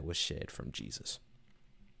blood that was shed from Jesus.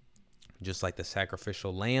 Just like the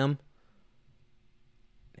sacrificial lamb,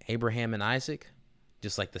 Abraham and Isaac,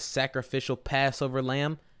 just like the sacrificial Passover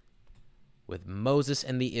lamb with Moses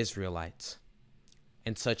and the Israelites,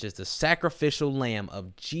 and such as the sacrificial lamb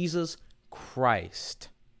of Jesus Christ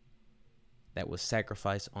that was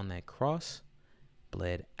sacrificed on that cross,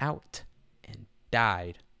 bled out, and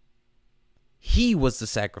died. He was the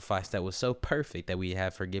sacrifice that was so perfect that we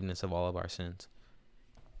have forgiveness of all of our sins.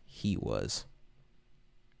 He was.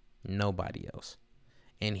 Nobody else.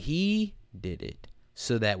 And he did it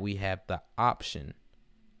so that we have the option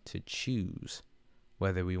to choose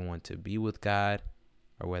whether we want to be with God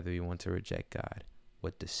or whether we want to reject God.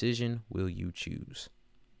 What decision will you choose?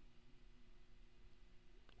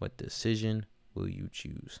 What decision will you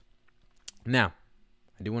choose? Now,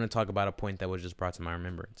 I do want to talk about a point that was just brought to my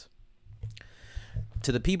remembrance.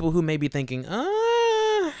 To the people who may be thinking,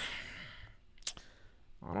 I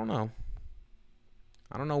don't know.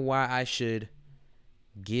 I don't know why I should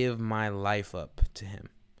give my life up to him.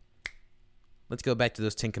 Let's go back to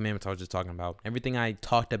those 10 commandments I was just talking about. Everything I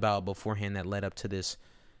talked about beforehand that led up to this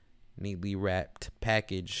neatly wrapped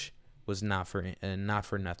package was not for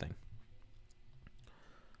nothing.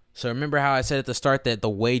 So remember how I said at the start that the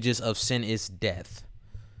wages of sin is death.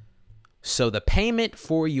 So the payment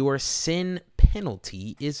for your sin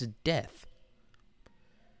penalty is death.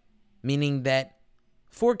 Meaning that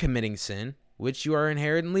for committing sin, which you are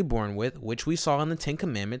inherently born with, which we saw in the 10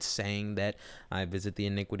 Commandments saying that I visit the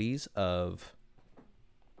iniquities of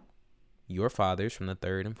your fathers from the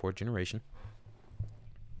 3rd and 4th generation.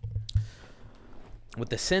 With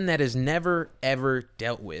the sin that is never, ever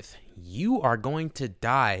dealt with, you are going to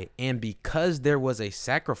die. And because there was a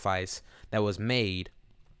sacrifice that was made,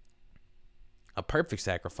 a perfect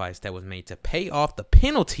sacrifice that was made to pay off the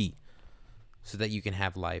penalty so that you can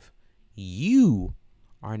have life, you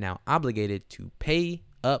are now obligated to pay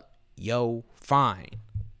up fine.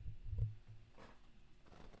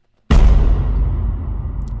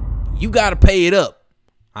 You got to pay it up.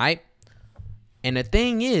 All right. And the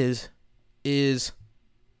thing is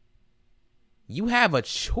you have a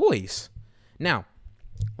choice. Now,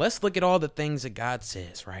 let's look at all the things that God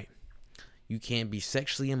says, right? You can't be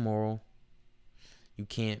sexually immoral. You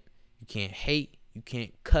can't hate. You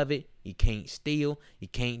can't covet. You can't steal. You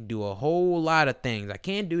can't do a whole lot of things. I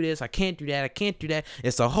can't do this. I can't do that. I can't do that.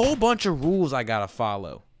 It's a whole bunch of rules I got to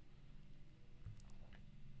follow.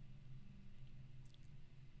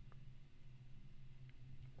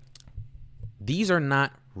 These are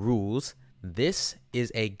not rules. This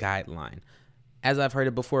is a guideline. As I've heard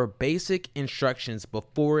it before, basic instructions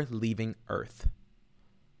before leaving Earth.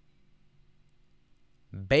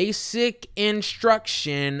 Basic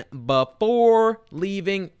instruction before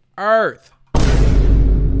leaving Earth.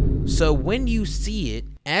 So when you see it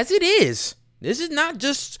as it is, this is not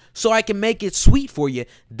just so I can make it sweet for you.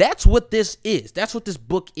 That's what this is. That's what this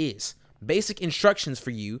book is. Basic instructions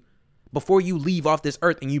for you before you leave off this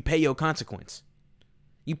earth and you pay your consequence.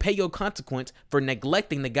 You pay your consequence for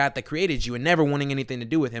neglecting the God that created you and never wanting anything to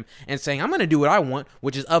do with him and saying, I'm going to do what I want,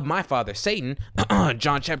 which is of my father, Satan.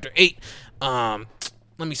 John chapter 8. Let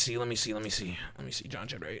me see. John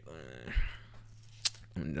chapter 8.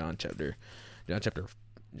 John chapter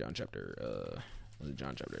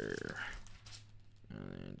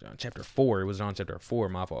 4. It was John chapter 4.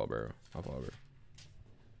 My fault, bro.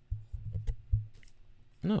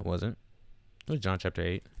 No, it wasn't. It was John chapter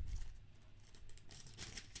 8.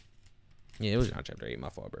 Yeah, it was John chapter 8. My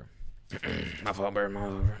fault, bro. My fault,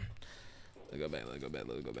 bro. Let's go back.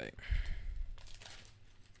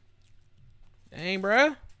 Dang,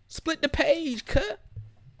 bro. Split the page, cut.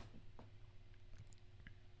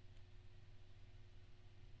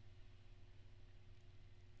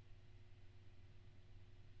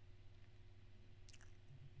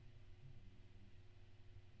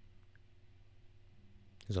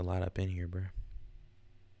 There's a lot up in here, bro.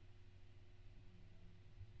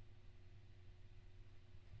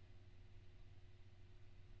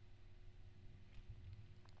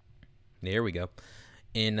 There we go.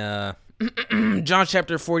 In John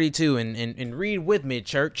chapter 42, and read with me,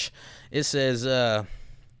 church. It says,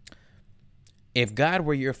 if God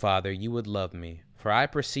were your father, you would love me. For I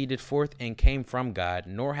proceeded forth and came from God,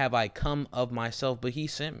 nor have I come of myself, but he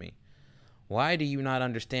sent me. Why do you not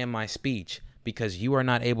understand my speech? Because you are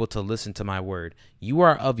not able to listen to my word. You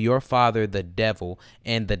are of your father, the devil,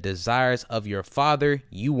 and the desires of your father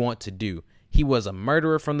you want to do. He was a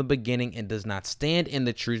murderer from the beginning and does not stand in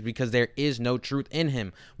the truth because there is no truth in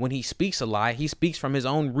him. When he speaks a lie, he speaks from his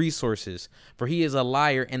own resources, for he is a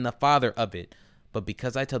liar and the father of it. But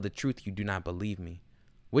because I tell the truth, you do not believe me.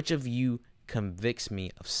 Which of you convicts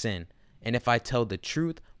me of sin? And if I tell the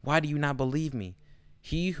truth, why do you not believe me?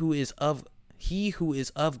 He who is of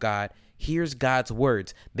God hears God's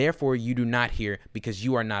words. Therefore, you do not hear because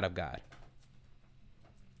you are not of God.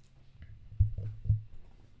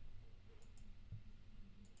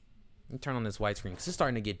 Let me turn on this white screen because it's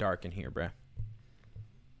starting to get dark in here, bruh.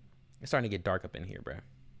 It's starting to get dark up in here, bruh.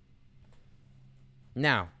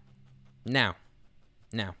 Now.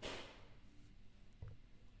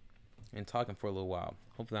 And talking for a little while.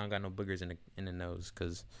 Hopefully I don't got no boogers in the nose,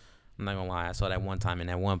 because I'm not gonna lie, I saw that one time in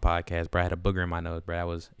that one podcast, bro. I had a booger in my nose, bro. That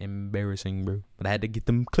was embarrassing, bro. But I had to get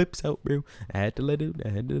them clips out, bro. I had to let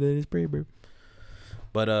it spray, bro.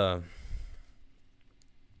 But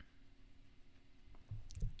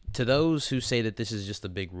to those who say that this is just a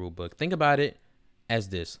big rule book, think about it as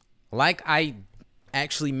this. Like I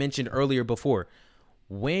actually mentioned earlier before,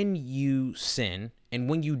 when you sin and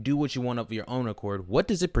when you do what you want of your own accord, what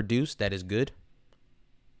does it produce that is good?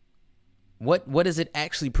 What does it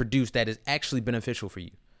actually produce that is actually beneficial for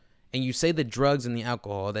you? And you say the drugs and the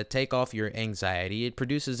alcohol that take off your anxiety, it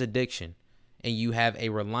produces addiction. And you have a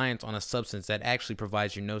reliance on a substance that actually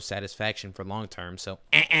provides you no satisfaction for long term. So,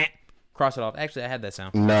 cross it off. Actually, I had that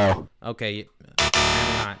sound. No. Okay,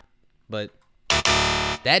 not. But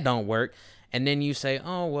that don't work. And then you say,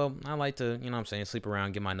 oh, well, I like to, sleep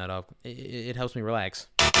around, get my nut off. It helps me relax.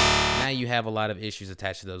 Now you have a lot of issues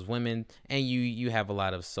attached to those women, and you have a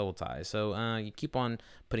lot of soul ties. So you keep on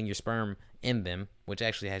putting your sperm in them, which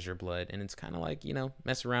actually has your blood. And it's kind of like,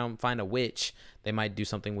 mess around, find a witch. They might do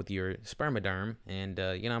something with your spermaderm. And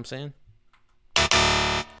you know what I'm saying?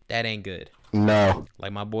 That ain't good. No.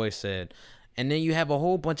 Like my boy said. And then you have a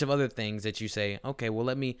whole bunch of other things that you say, okay, well,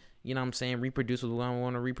 let me, reproduce with who I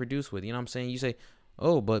want to reproduce with. You know what I'm saying? You say,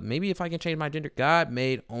 oh, but maybe if I can change my gender. God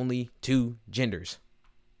made only 2 genders.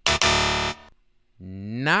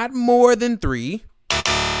 Not more than 3.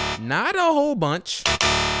 Not a whole bunch.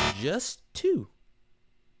 Just two.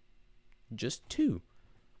 Just two.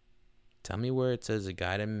 Tell me where it says that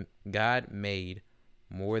God made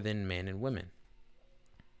more than men and women.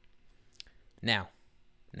 Now,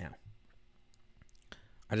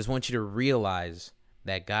 I just want you to realize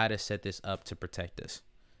that God has set this up to protect us.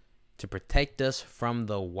 To protect us from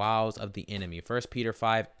the wiles of the enemy. 1 Peter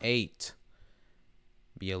 5:8.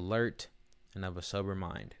 Be alert and of a sober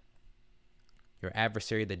mind. Your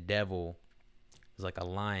adversary, the devil, is like a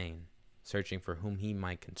lion searching for whom he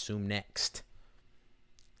might consume next.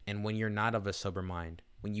 And when you're not of a sober mind,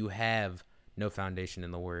 when you have no foundation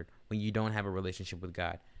in the word, when you don't have a relationship with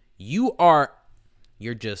God, you're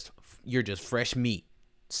just fresh meat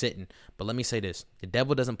sitting. But let me say this. The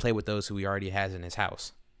devil doesn't play with those who he already has in his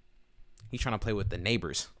house. He's trying to play with the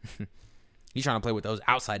neighbors. He's trying to play with those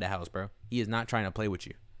outside the house, bro. He is not trying to play with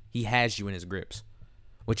you. He has you in his grips.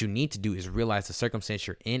 What you need to do is realize the circumstance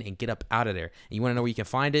you're in and get up out of there. And you want to know where you can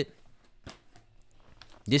find it?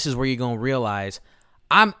 This is where you're going to realize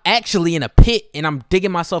I'm actually in a pit and I'm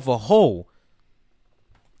digging myself a hole.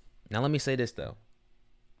 Now, let me say this, though.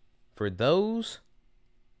 For those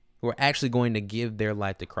who are actually going to give their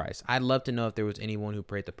life to Christ, I'd love to know if there was anyone who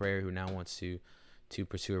prayed the prayer who now wants to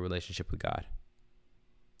pursue a relationship with God.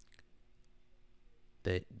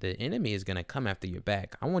 The enemy is going to come after your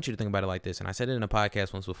back. I want you to think about it like this. And I said it in a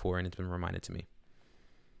podcast once before, and it's been reminded to me.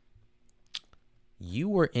 You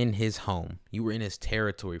were in his home. You were in his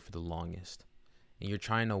territory for the longest. And you're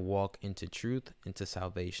trying to walk into truth, into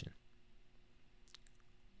salvation.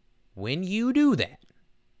 When you do that,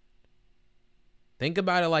 think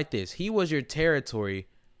about it like this. He was your territory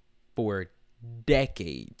for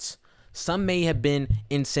decades. Some may have been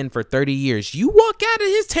in sin for 30 years. You walk out of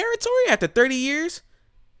his territory after 30 years?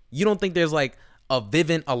 You don't think there's like a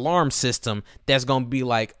Vivint alarm system that's going to be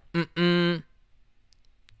like,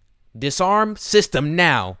 disarm system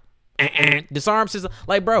now. Disarm system.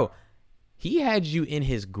 Like, bro, he had you in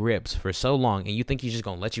his grips for so long, and you think he's just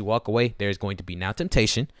going to let you walk away? There's going to be now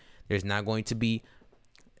temptation. There's not going to be,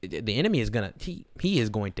 the enemy is going to, he's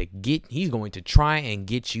going to try and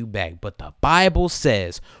get you back. But the Bible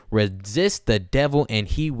says, resist the devil and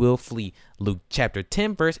he will flee. Luke chapter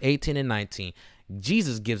 10, verse 18 and 19.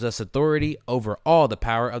 Jesus gives us authority over all the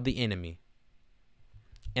power of the enemy.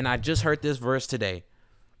 And I just heard this verse today.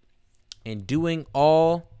 In doing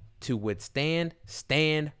all to withstand,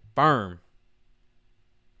 stand firm.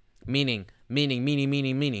 Meaning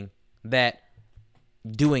that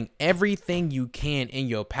doing everything you can in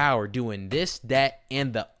your power, doing this, that,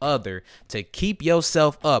 and the other to keep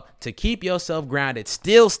yourself up, to keep yourself grounded.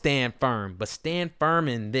 Still stand firm, but stand firm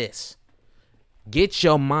in this. Get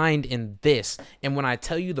your mind in this. And when I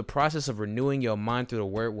tell you the process of renewing your mind through the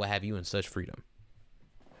word will have you in such freedom.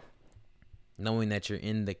 Knowing that you're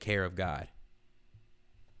in the care of God.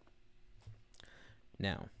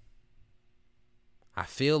 Now, I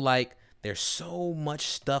feel like there's so much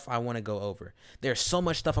stuff I want to go over. There's so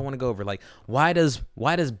much stuff I want to go over. Like, why does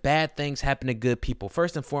bad things happen to good people?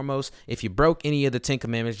 First and foremost, if you broke any of the 10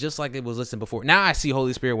 commandments, just like it was listed before. Now I see,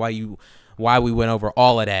 Holy Spirit, why we went over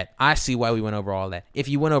all of that. I see why we went over all that. If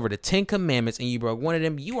you went over the 10 commandments and you broke one of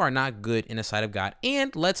them, you are not good in the sight of God.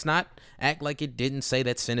 And let's not act like it didn't say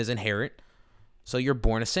that sin is inherent. So you're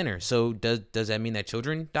born a sinner. So does that mean that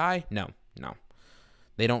children die? No.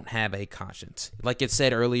 They don't have a conscience. Like I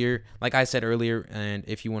said earlier, and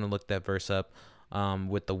if you want to look that verse up,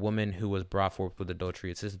 with the woman who was brought forth with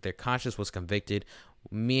adultery, it says that their conscience was convicted.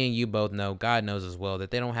 Me and you both know, God knows as well,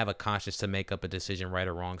 that they don't have a conscience to make up a decision right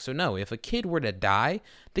or wrong. So no, if a kid were to die,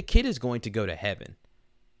 the kid is going to go to heaven.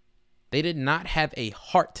 They did not have a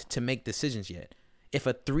heart to make decisions yet. If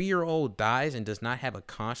a 3-year-old dies and does not have a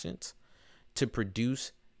conscience to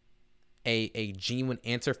produce a genuine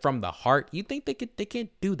answer from the heart, you think they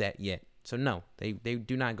can't do that yet. So no, they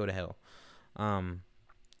do not go to hell.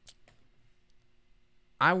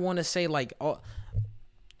 I want to say, like,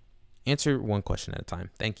 answer one question at a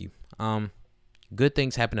time. Thank you. Good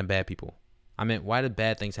things happen to bad people. I meant, why did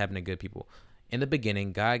bad things happen to good people? In the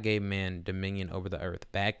beginning, God gave man dominion over the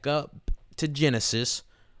earth. Back up to Genesis,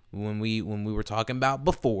 when we were talking about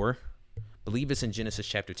before. I believe it's in Genesis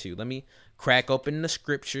chapter 2. Let me crack open the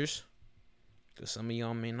scriptures, because some of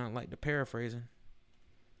y'all may not like the paraphrasing.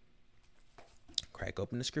 Crack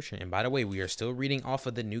open the scripture. And by the way, we are still reading off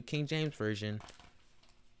of the New King James Version.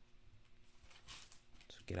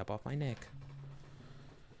 So get up off my neck.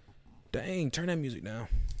 Dang, turn that music down.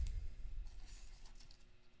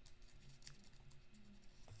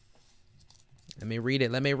 Let me read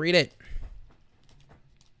it.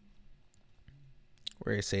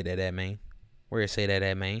 Where it say that at, man?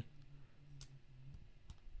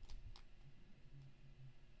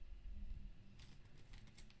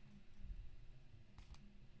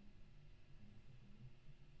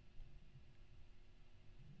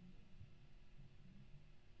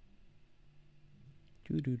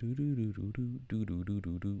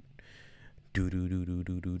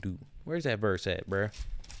 Where's that verse at, bruh?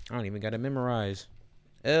 I don't even got to memorize.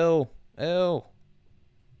 L.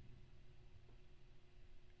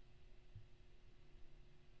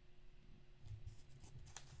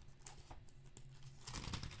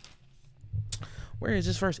 Where is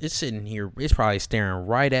this verse? It's sitting here. It's probably staring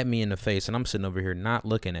right at me in the face, and I'm sitting over here not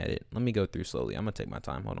looking at it. Let me go through slowly. I'm going to take my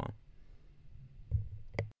time. Hold on.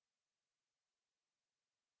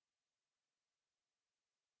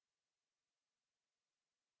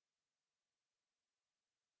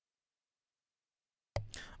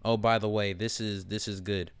 Oh, by the way, this is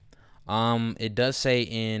good. It does say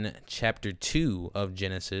in chapter 2 of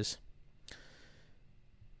Genesis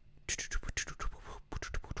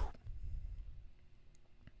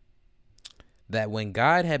that when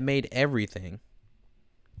God had made everything,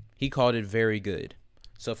 he called it very good.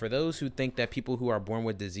 So for those who think that people who are born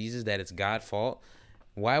with diseases, that it's God's fault,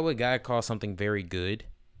 why would God call something very good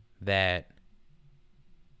that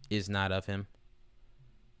is not of him?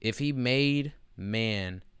 If he made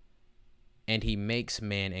man and he makes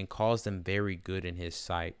man and calls them very good in his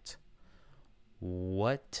sight,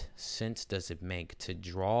 what sense does it make to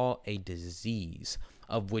draw a disease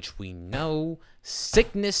of which we know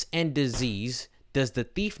sickness and disease? Does the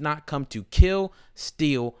thief not come to kill,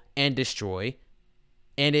 steal, and destroy?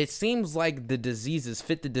 And it seems like the diseases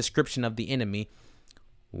fit the description of the enemy.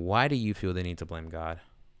 Why do you feel the need to blame God?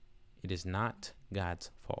 It is not God's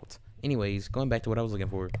fault. Anyways, going back to what I was looking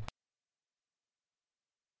for.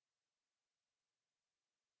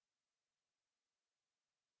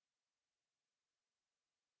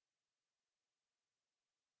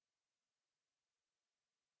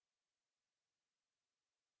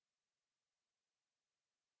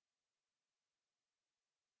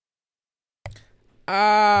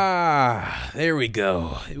 There we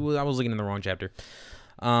go. I was looking in the wrong chapter.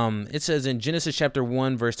 It says in Genesis chapter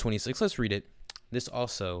 1, verse 26. Let's read it. This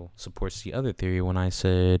also supports the other theory when I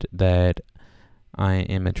said that I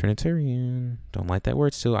am a Trinitarian. Don't like that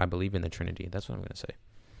word still. I believe in the Trinity. That's what I'm going to say.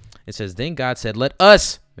 It says, then God said, let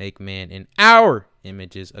us make man in our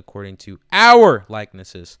images according to our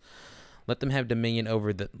likenesses. Let them have dominion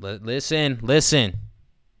over the... Listen.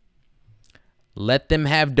 Let them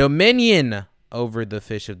have dominion over the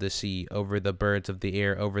fish of the sea, over the birds of the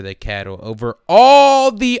air, over the cattle, over all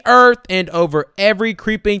the earth, and over every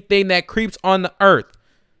creeping thing that creeps on the earth.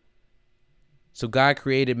 So God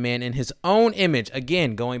created man in his own image.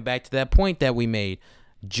 Again, going back to that point that we made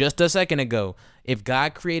just a second ago. If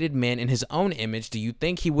God created man in his own image, do you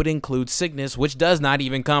think he would include sickness, which does not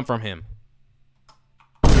even come from him?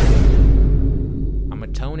 I'm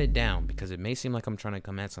going to tone it down because it may seem like I'm trying to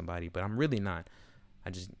come at somebody, but I'm really not.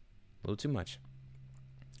 A little too much.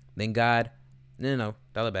 Then God, dial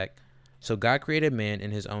it back. So God created man in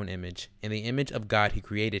his own image. In the image of God, he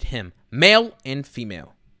created him. Male and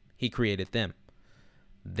female, he created them.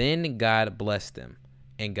 Then God blessed them.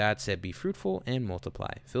 And God said, be fruitful and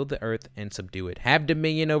multiply. Fill the earth and subdue it. Have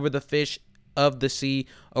dominion over the fish of the sea,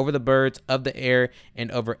 over the birds of the air,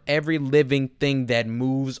 and over every living thing that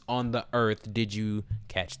moves on the earth. Did you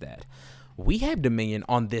catch that? We have dominion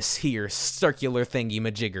on this here circular thingy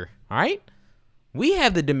majigger. All right? We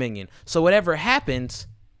have the dominion. So whatever happens,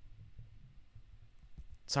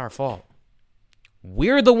 it's our fault.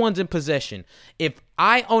 We're the ones in possession. If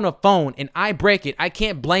I own a phone and I break it, I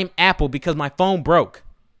can't blame Apple because my phone broke.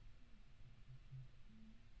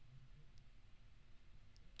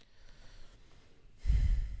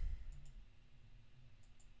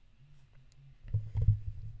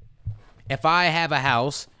 If I have a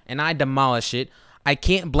house and I demolish it, I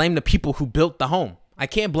can't blame the people who built the home. I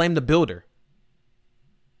can't blame the builder.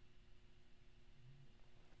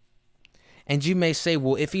 And you may say,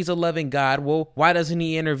 well, if he's a loving God, well, why doesn't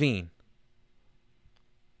he intervene?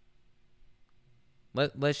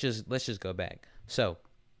 Let's just go back. So,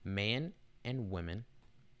 man and women,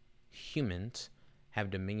 humans, have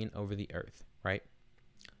dominion over the earth, right?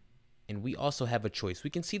 And we also have a choice. We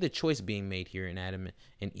can see the choice being made here in Adam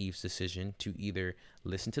and Eve's decision to either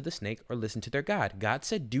listen to the snake or listen to their God. God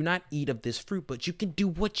said, do not eat of this fruit, but you can do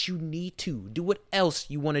what you need to. Do what else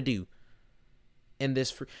you want to do. And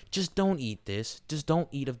this fruit, just don't eat this. Just don't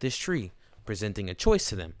eat of this tree. Presenting a choice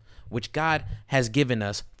to them, which God has given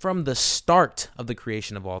us from the start of the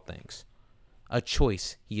creation of all things. A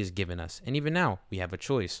choice he has given us. And even now, we have a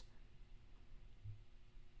choice.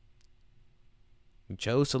 You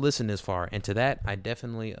chose to listen this far, and to that, I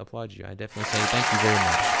definitely applaud you. I definitely say thank you very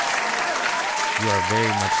much. You are very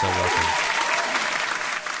much so welcome.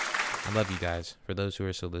 I love you guys. For those who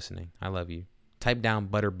are still listening, I love you. Type down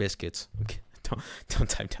butter biscuits. Don't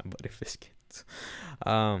type down butter biscuits.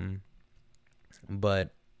 But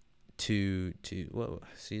well,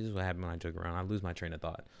 see, this is what happened when I joke around. I lose my train of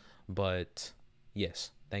thought. But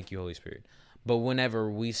yes, thank you, Holy Spirit. But whenever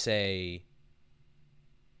we say,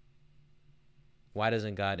 why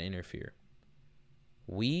doesn't God interfere?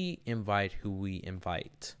 We invite who we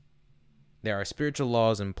invite. There are spiritual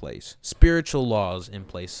laws in place. Spiritual laws in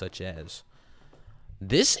place, such as,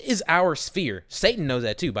 this is our sphere. Satan knows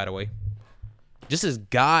that too, by the way. Just as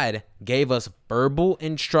God gave us verbal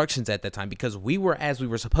instructions at that time, because we were as we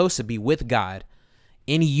were supposed to be with God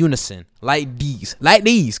in unison, like these, like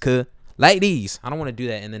these. I don't want to do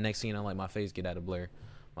that. And the next thing you know, like, my face get out of blur.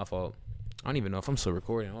 My fault. I don't even know if I'm still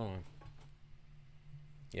recording. Hold on.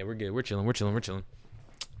 Yeah, we're good. We're chilling.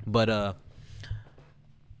 But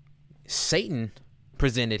Satan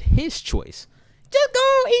presented his choice. Just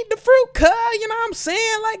go eat the fruit, cuz. You know what I'm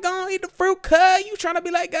saying? Like, go eat the fruit, cuz. You trying to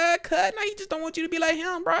be like God, cuz. Now he just don't want you to be like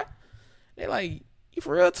him, bro. They like, you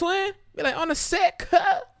for real, twin? Be like, on the set, cuz.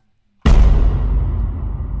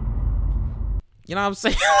 You know what I'm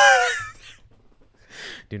saying?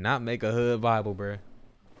 Do not make a hood Bible, bro.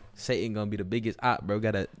 Satan gonna be the biggest op, bro.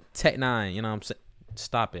 Got a Tech 9, you know what I'm saying?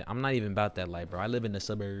 Stop it. I'm not even about that life, bro. I live in the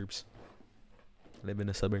suburbs.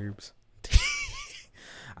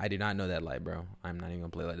 I do not know that life, bro. I'm not even gonna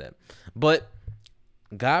play like that. But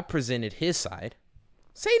God presented his side.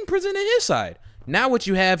 Satan presented his side. Now what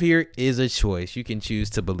you have here is a choice. You can choose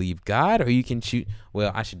to believe God, or you can choose,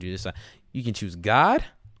 well, I should do this. You can choose God,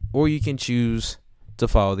 or you can choose to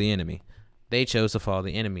follow the enemy. They chose to follow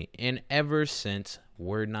the enemy. And ever since,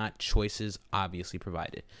 were not choices obviously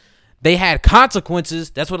provided. They had consequences.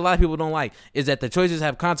 That's what a lot of people don't like, is that the choices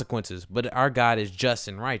have consequences. But our God is just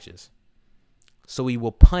and righteous. So he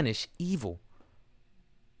will punish evil.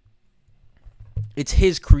 It's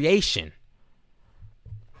his creation.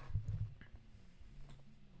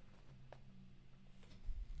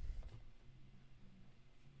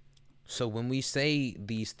 So when we say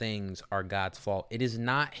these things are God's fault, it is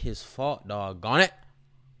not his fault, doggone it.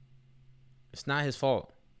 It's not his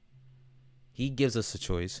fault. He gives us a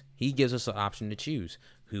choice. He gives us an option to choose.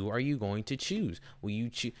 Who are you going to choose? Will you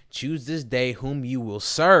choose this day whom you will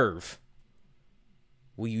serve?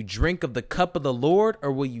 Will you drink of the cup of the Lord,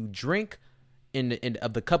 or will you drink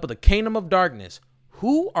of the cup of the kingdom of darkness?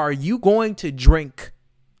 Who are you going to drink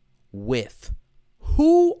with?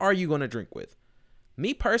 Who are you going to drink with?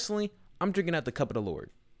 Me personally, I'm drinking at the cup of the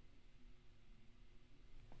Lord.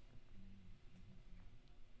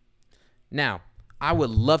 Now, I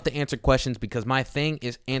would love to answer questions, because my thing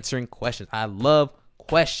is answering questions. I love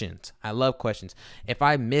questions. If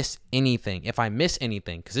I miss anything,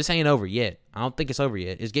 because this ain't over yet. I don't think it's over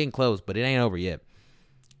yet. It's getting close, but it ain't over yet.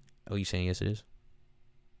 Oh, you saying yes it is?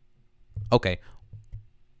 Okay.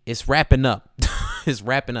 It's wrapping up.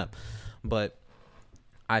 But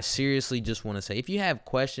I seriously just want to say, if you have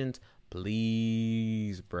questions,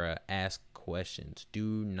 please, bruh, ask questions.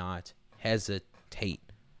 Do not hesitate.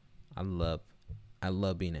 I love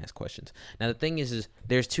being asked questions. Now, the thing is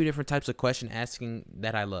there's two different types of question asking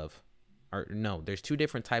that I love. Or no, there's two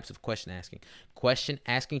different types of question asking. Question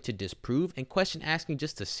asking to disprove, and question asking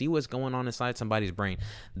just to see what's going on inside somebody's brain.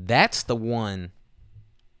 That's the one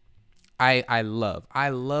I love. I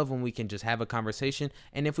love when we can just have a conversation,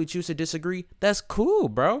 and if we choose to disagree, that's cool,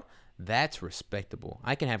 bro. That's respectable.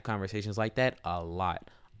 I can have conversations like that a lot.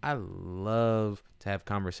 I love to have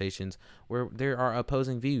conversations where there are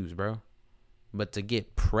opposing views, bro. But to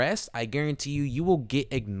get pressed, I guarantee you will get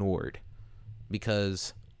ignored,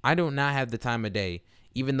 because I do not have the time of day,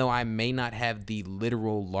 even though I may not have the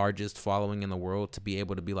literal largest following in the world, to be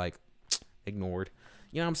able to be like, ignored.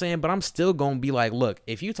 You know what I'm saying? But I'm still going to be like, look,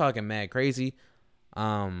 if you talking mad crazy,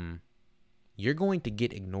 you're going to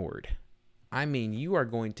get ignored. I mean, you are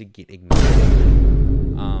going to get ignored.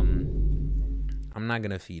 I'm not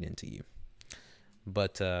going to feed into you.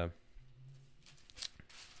 But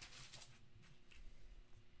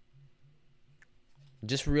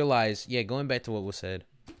just realize, going back to what was said,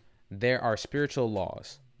 there are spiritual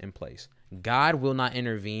laws in place. God will not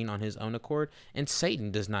intervene on his own accord, and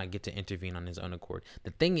Satan does not get to intervene on his own accord.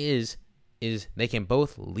 The thing is they can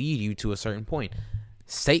both lead you to a certain point.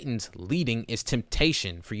 Satan's leading is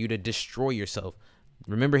temptation for you to destroy yourself.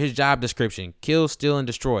 Remember his job description: kill, steal, and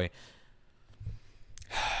destroy.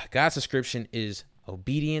 God's description is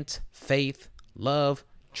obedience, faith, love,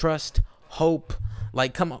 trust, hope.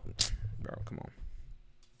 Like, come on, bro, come on.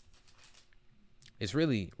 It's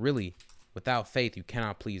really, really, without faith, you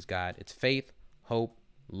cannot please God. It's faith, hope,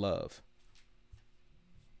 love.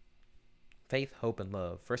 Faith, hope, and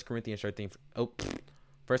love. 1 Corinthians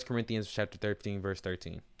chapter 13, verse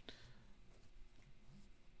 13.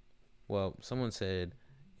 Well, someone said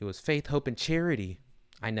it was faith, hope, and charity.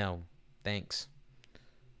 I know. Thanks.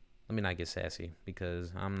 Let me not get sassy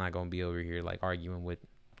because I'm not going to be over here like arguing with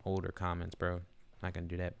older comments, bro. Not going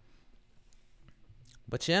to do that.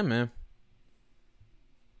 But yeah, man.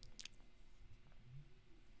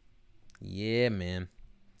 Yeah, man.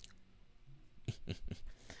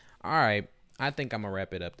 All right. I think I'm going to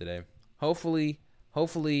wrap it up today. Hopefully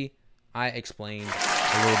I explained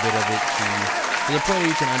a little bit of it to the point where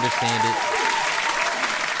you can understand it.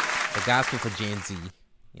 The gospel for Gen Z.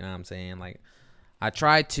 You know what I'm saying? Like, I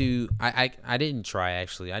tried to, I didn't try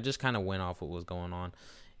actually. I just kind of went off what was going on,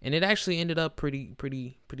 and it actually ended up pretty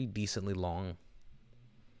decently long.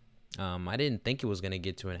 I didn't think it was gonna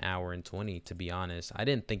get to an hour and 20. To be honest, I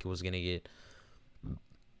didn't think it was gonna get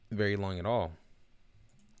very long at all.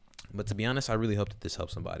 But to be honest, I really hope that this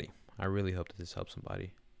helps somebody.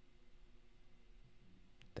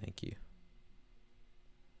 Thank you.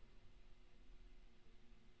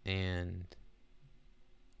 And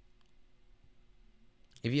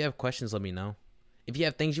if you have questions, let me know. If you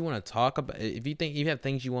have things you want to talk about, if you have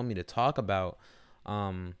things you want me to talk about,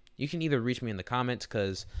 you can either reach me in the comments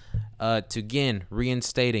because, again,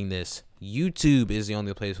 reinstating this, YouTube is the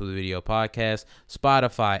only place with a video podcast.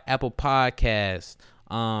 Spotify, Apple Podcasts,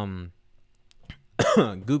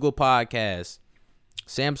 Google Podcasts,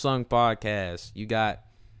 Samsung Podcasts. You got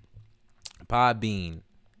Podbean.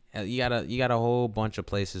 You got a whole bunch of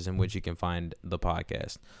places in which you can find the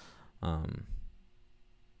podcast.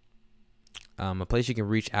 A place you can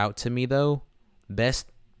reach out to me though,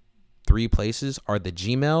 best 3 places are the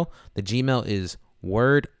Gmail. The Gmail is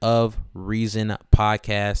Word of Reason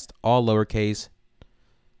Podcast, all lowercase,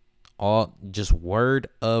 all just Word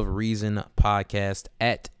of Reason Podcast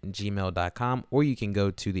at gmail.com, or you can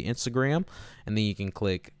go to the Instagram and then you can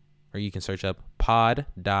click, or you can search up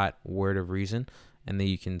pod.wordofreason, and then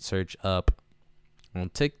you can search up on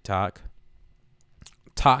TikTok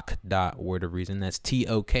talk.wordofreason. That's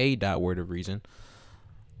TOK.wordofreason.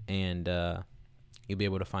 And you'll be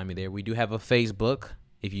able to find me there. We do have a Facebook.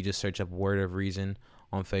 If you just search up Word of Reason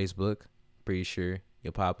on Facebook, pretty sure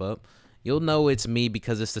you'll pop up. You'll know it's me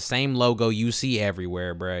because it's the same logo you see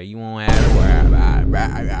everywhere, bro. You won't have to.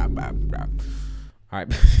 All right.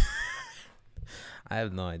 I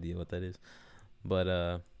have no idea what that is. But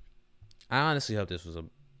I honestly hope this was a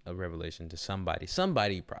revelation to somebody.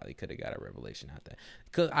 Somebody probably could have got a revelation out there.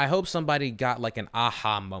 Cause I hope somebody got like an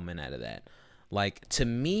aha moment out of that. Like, to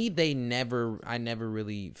me, I never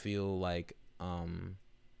really feel like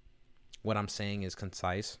what I'm saying is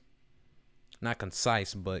concise. Not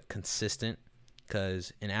concise, but consistent.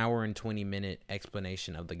 Because an hour and 20-minute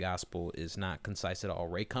explanation of the gospel is not concise at all.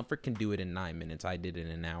 Ray Comfort can do it in 9 minutes. I did it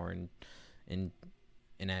in an hour, and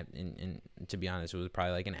to be honest, it was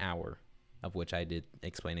probably like an hour of which I did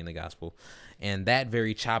explaining the gospel, and that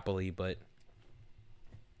very choppily. But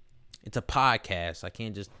it's a podcast. I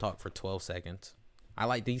can't just talk for 12 seconds. I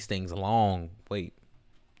like these things long. Wait.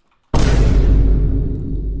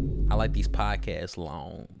 I like these podcasts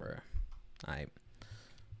long, bro.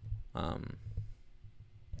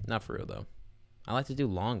 Not for real though. I like to do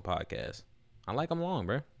long podcasts. I like them long,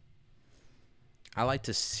 bro. I like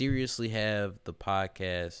to seriously have the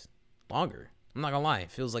podcast longer. I'm not gonna lie. It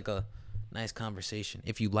feels like a nice conversation.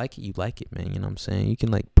 If you like it, you like it, man. You know what I'm saying? You can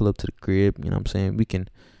like pull up to the crib. You know what I'm saying? We can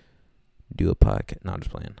do a podcast. No, I'm just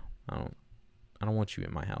playing. I don't want you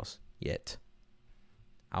in my house yet.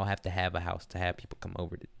 I'll have to have a house to have people come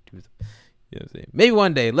over to do the, you know what I'm saying? Maybe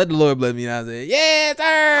one day. Let the Lord bless me. You know what I'm saying? Yes,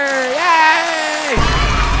 sir! Yay!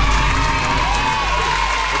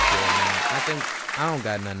 I think I don't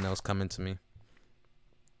got nothing else coming to me.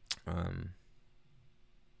 I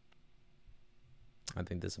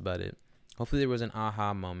think that's about it. Hopefully there was an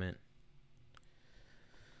aha moment.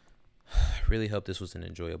 I really hope this was an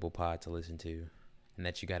enjoyable pod to listen to, and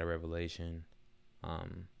that you got a revelation.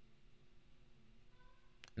 And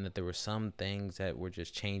that there were some things that were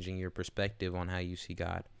just changing your perspective on how you see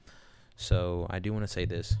God. So I do want to say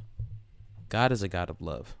this. God is a God of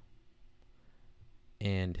love.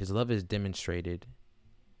 And his love is demonstrated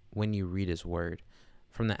when you read his word.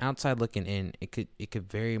 From the outside looking in, it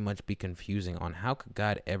could very much be confusing on how could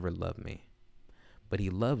God ever love me? But he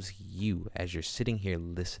loves you as you're sitting here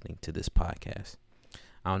listening to this podcast.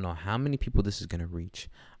 I don't know how many people this is going to reach.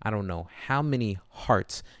 I don't know how many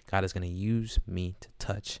hearts God is going to use me to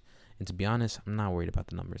touch. And to be honest, I'm not worried about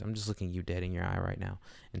the numbers. I'm just looking you dead in your eye right now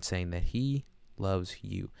and saying that he loves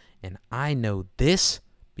you. And I know this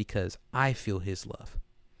because I feel his love.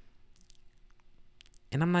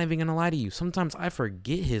 And I'm not even going to lie to you. Sometimes I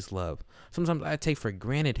forget his love. Sometimes I take for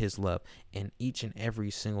granted his love. And each and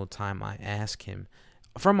every single time I ask him,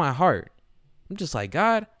 from my heart. I'm just like,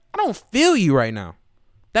 God, I don't feel you right now.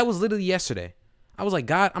 That was literally yesterday. I was like,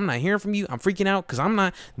 God, I'm not hearing from you. I'm freaking out because I'm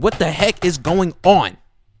not. What the heck is going on?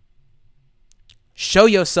 Show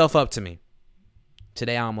yourself up to me.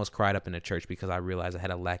 Today, I almost cried up in the church because I realized I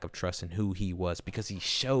had a lack of trust in who he was, because he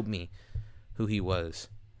showed me who he was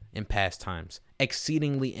in past times.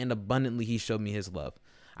 Exceedingly and abundantly, he showed me his love.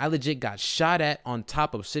 I legit got shot at on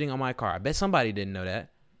top of sitting on my car. I bet somebody didn't know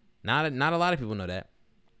that. Not a lot of people know that.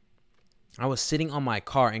 I was sitting on my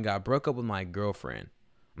car and got broke up with my girlfriend.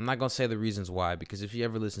 I'm not going to say the reasons why, because if you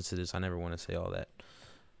ever listen to this, I never want to say all that.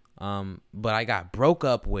 But I got broke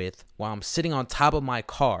up with while I'm sitting on top of my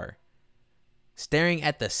car, staring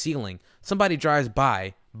at the ceiling. Somebody drives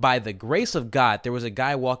by. By the grace of God, there was a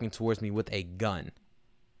guy walking towards me with a gun.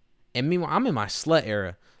 And meanwhile, I'm in my slut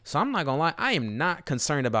era. So I'm not going to lie. I am not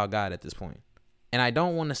concerned about God at this point. And I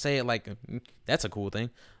don't want to say it like, that's a cool thing.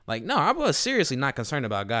 Like, no, I was seriously not concerned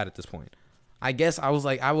about God at this point. I guess I was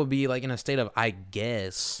like, I would be like in a state of, I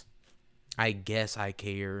guess I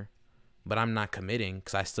care. But I'm not committing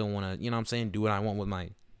because I still want to, you know what I'm saying, do what I want with my...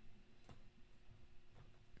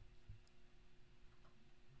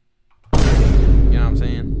 You know what I'm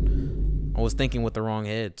saying? I was thinking with the wrong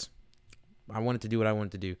heads. I wanted to do what I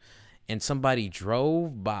wanted to do. And somebody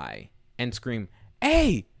drove by and screamed,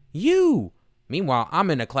 "Hey, you!" Meanwhile, I'm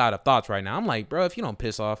in a cloud of thoughts right now. I'm like, bro, if you don't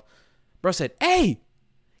piss off. Bro said, "Hey,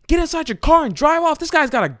 get inside your car and drive off. This guy's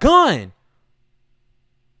got a gun."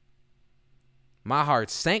 My heart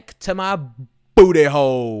sank to my booty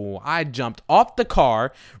hole. I jumped off the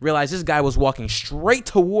car, realized this guy was walking straight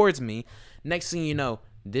towards me. Next thing you know,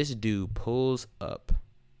 this dude pulls up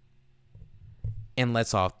and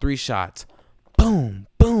lets off 3 shots. Boom,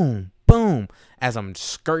 boom, boom. As I'm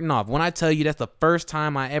skirting off. When I tell you that's the first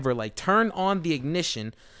time I ever turned on the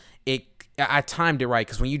ignition, I timed it right.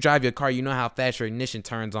 Because when you drive your car, you know how fast your ignition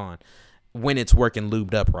turns on when it's working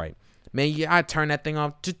lubed up right. Man, yeah, I turned that thing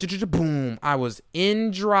off. Boom. I was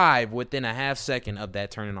in drive within a half second of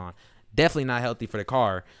that turning on. Definitely not healthy for the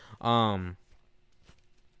car. And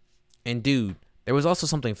dude, there was also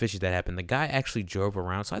something fishy that happened. The guy actually drove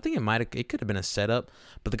around. So I think it could have been a setup.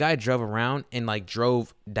 But the guy drove around and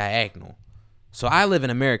drove diagonal. So I live in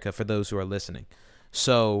America, for those who are listening.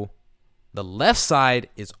 So the left side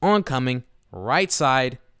is oncoming. Right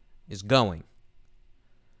side is going.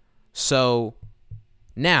 So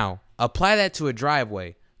now apply that to a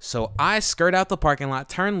driveway. So I skirt out the parking lot,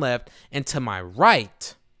 turn left, and to my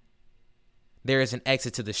right, there is an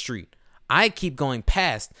exit to the street. I keep going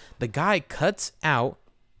past. The guy cuts out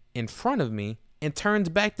in front of me and turns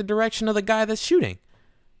back the direction of the guy that's shooting.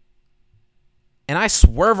 And I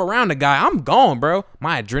swerve around the guy. I'm gone, bro.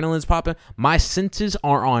 My adrenaline's popping. My senses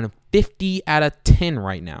are on 50 out of 10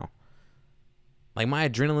 right now. My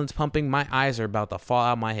adrenaline's pumping. My eyes are about to fall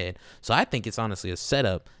out of my head. So I think it's honestly a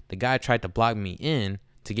setup. The guy tried to block me in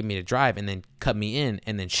to get me to drive and then cut me in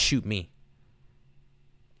and then shoot me.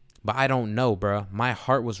 But I don't know, bro. My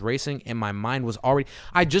heart was racing and my mind was already...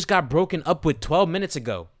 I just got broken up with 12 minutes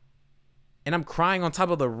ago. And I'm crying on top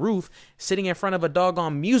of the roof, sitting in front of a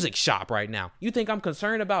doggone music shop right now. You think I'm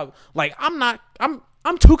concerned about... I'm not...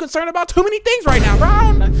 I'm too concerned about too many things right now,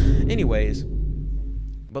 bro. Anyways.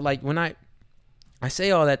 But when I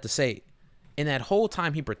say all that to say, in that whole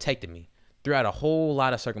time, he protected me throughout a whole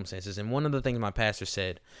lot of circumstances. And one of the things my pastor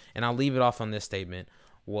said, and I'll leave it off on this statement,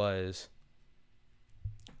 was...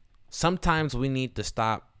 Sometimes we need to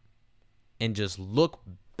stop and just look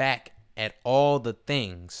back at all the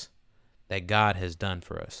things that God has done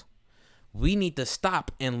for us. We need to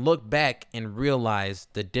stop and look back and realize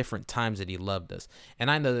the different times that he loved us. And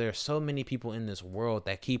I know there are so many people in this world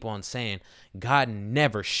that keep on saying, God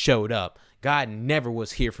never showed up. God never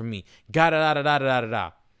was here for me.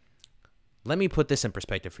 Da-da-da-da-da-da-da-da. Let me put this in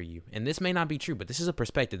perspective for you. And this may not be true, but this is a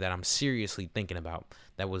perspective that I'm seriously thinking about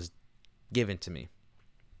that was given to me.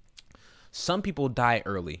 Some people die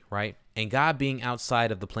early, right? And God being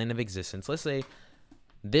outside of the plane of existence, let's say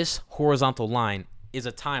this horizontal line is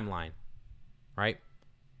a timeline, right?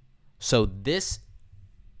 So this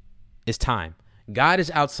is time. God is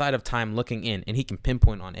outside of time looking in, and he can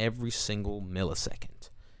pinpoint on every single millisecond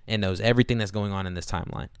and knows everything that's going on in this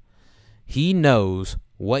timeline. He knows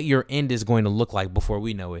what your end is going to look like before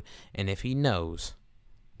we know it. And if he knows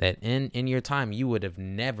that in your time, you would have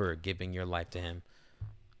never given your life to him,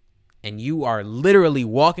 and you are literally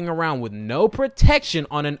walking around with no protection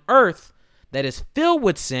on an earth that is filled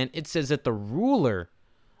with sin, it says that the ruler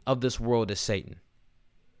of this world is Satan.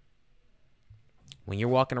 When you're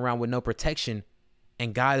walking around with no protection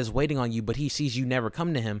and God is waiting on you, but he sees you never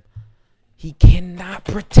come to him, he cannot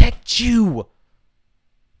protect you.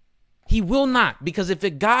 He will not, because if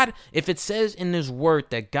it says in his word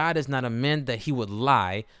that God is not a man that he would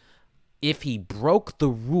lie, if he broke the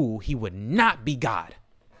rule, he would not be God.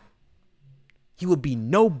 He would be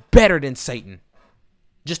no better than Satan.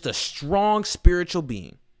 Just a strong spiritual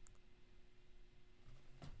being.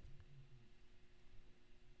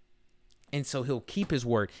 And so he'll keep his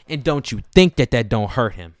word. And don't you think that don't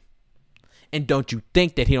hurt him. And don't you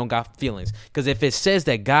think that he don't got feelings. Because if it says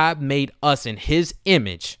that God made us in his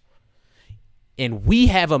image and we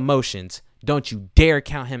have emotions, don't you dare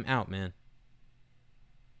count him out, man.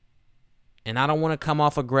 And I don't want to come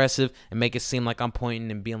off aggressive and make it seem like I'm pointing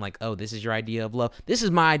and being like, oh, this is your idea of love. This is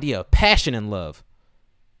my idea of passion and love.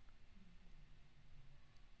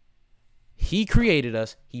 He created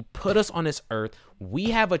us. He put us on this earth. We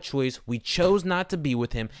have a choice. We chose not to be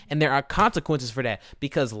with him. And there are consequences for that.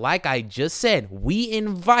 Because like I just said, we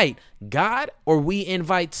invite God or we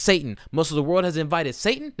invite Satan. Most of the world has invited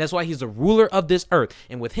Satan. That's why he's the ruler of this earth.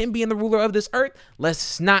 And with him being the ruler of this earth,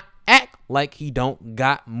 let's not act like he don't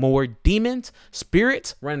got more demons,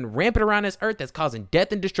 spirits running rampant around this earth that's causing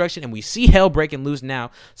death and destruction. And we see hell breaking loose now.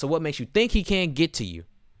 So what makes you think he can't get to you?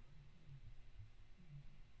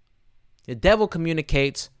 The devil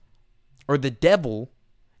communicates, or the devil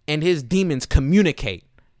and his demons communicate.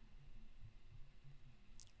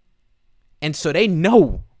 And so they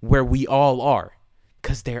know where we all are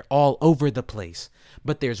because they're all over the place.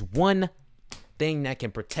 But there's one thing that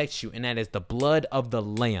can protect you, and that is the blood of the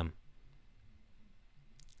Lamb.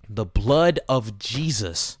 The blood of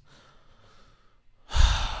Jesus.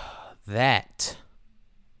 That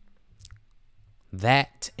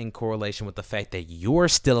in correlation with the fact that you're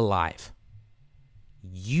still alive.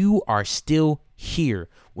 You are still here,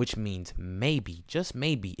 which means maybe, just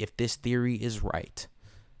maybe, if this theory is right,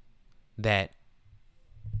 that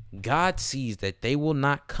God sees that they will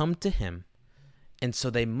not come to him, and so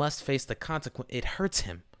they must face the consequence. It hurts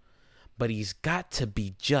him, but he's got to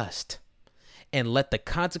be just and let the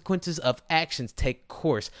consequences of actions take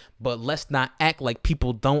course. But let's not act like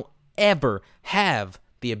people don't ever have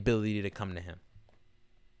the ability to come to him.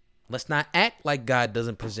 Let's not act like God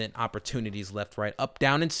doesn't present opportunities left, right, up,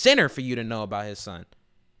 down, and center for you to know about his son.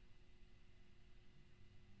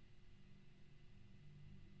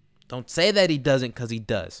 Don't say that he doesn't, because he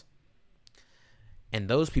does. And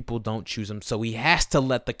those people don't choose him, so he has to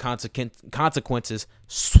let the consequences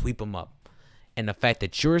sweep him up. And the fact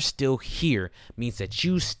that you're still here means that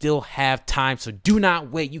you still have time, so do not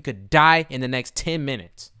wait. You could die in the next 10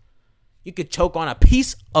 minutes. You could choke on a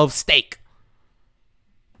piece of steak.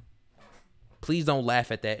 Please don't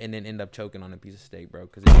laugh at that and then end up choking on a piece of steak, bro.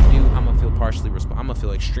 Because if you do, I'm gonna feel I'm gonna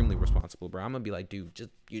feel extremely responsible, bro. I'm gonna be like, dude,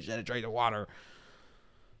 just you should drink the water.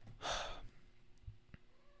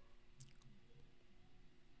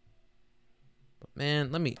 But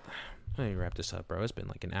man, let me wrap this up, bro. It's been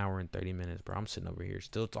like an hour and 30 minutes, bro. I'm sitting over here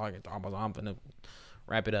still talking. I'm gonna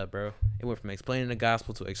wrap it up, bro. It went from explaining the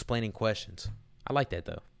gospel to explaining questions. I like that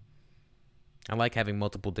though. I like having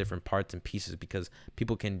multiple different parts and pieces because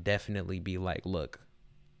people can definitely be like, look,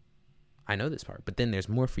 I know this part, but then there's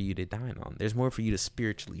more for you to dine on. There's more for you to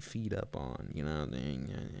spiritually feed up on, you know what I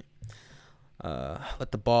mean?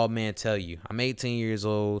 Let the bald man tell you, I'm 18 years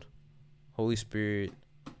old. Holy Spirit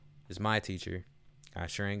is my teacher. I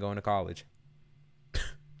sure ain't going to college.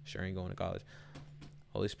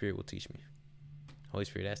 Holy Spirit will teach me. Holy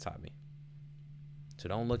Spirit has taught me. So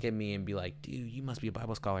don't look at me and be like, dude, you must be a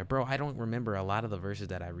Bible scholar. Bro, I don't remember a lot of the verses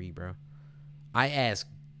that I read, bro. I ask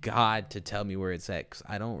God to tell me where it's at because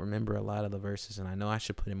I don't remember a lot of the verses, and I know I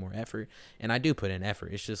should put in more effort, and I do put in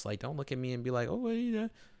effort. It's just like, don't look at me and be like, oh, well, you know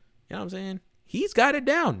what I'm saying? He's got it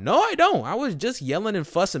down. No, I don't. I was just yelling and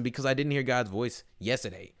fussing because I didn't hear God's voice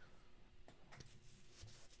yesterday.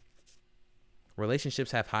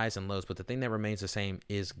 Relationships have highs and lows, but the thing that remains the same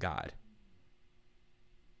is God.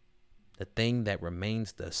 The thing that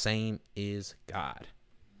remains the same is God.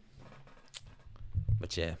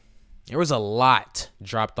 But yeah, there was a lot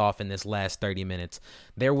dropped off in this last 30 minutes.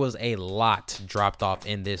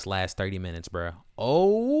 Bro.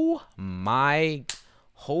 Oh my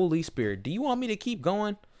Holy Spirit. Do you want me to keep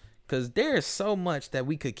going? Because there is so much that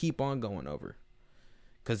we could keep on going over.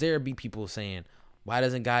 Because there be people saying, why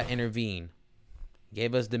doesn't God intervene?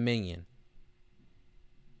 Gave us dominion.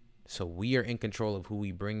 So we are in control of who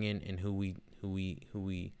we bring in and who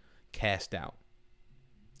we cast out.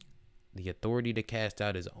 The authority to cast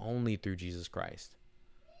out is only through Jesus Christ.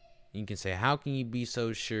 You can say, how can you be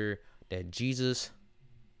so sure that Jesus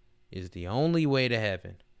is the only way to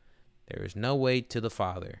heaven? There is no way to the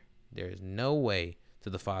Father. There is no way to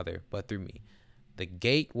the Father but through me. The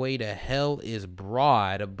gateway to hell is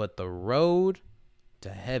broad, but the road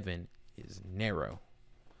to heaven is narrow.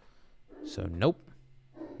 So, nope.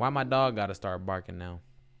 Why my dog gotta start barking now?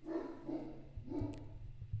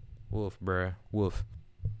 Woof, bruh. Woof.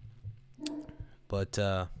 But,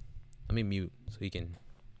 let me mute so you can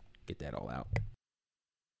get that all out.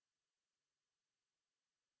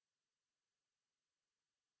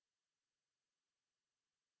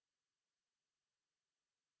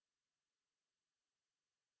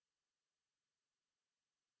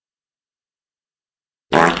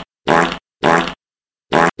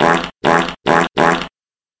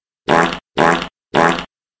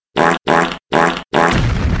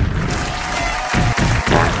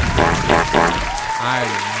 I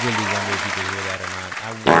really wonder if you can hear that or not. I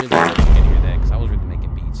really hope you can hear that because I was really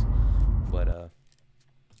making beats. But,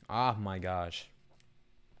 oh my gosh.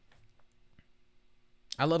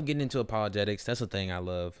 I love getting into apologetics. That's the thing I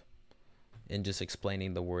love. And just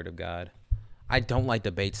explaining the word of God. I don't like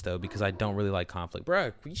debates, though, because I don't really like conflict.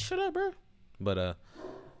 Bruh, will you shut up, bro? But,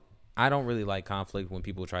 I don't really like conflict when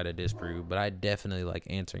people try to disprove, but I definitely like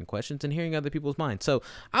answering questions and hearing other people's minds. So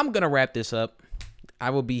I'm going to wrap this up. I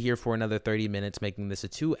will be here for another 30 minutes, making this a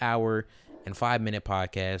 2-hour and 5-minute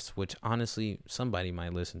podcast, which honestly, somebody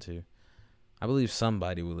might listen to. I believe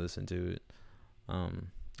somebody will listen to it.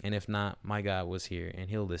 And if not, my God was here and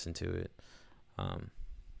he'll listen to it.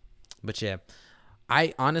 But yeah,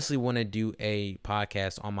 I honestly want to do a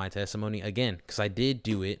podcast on my testimony again, because I did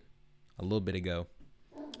do it a little bit ago.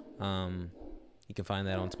 You can find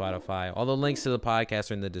that on Spotify. All the links to the podcast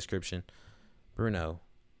are in the description. Bruno,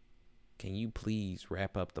 can you please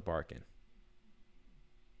wrap up the barking?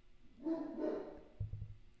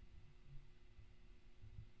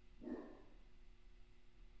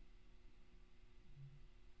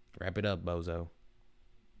 Wrap it up, bozo.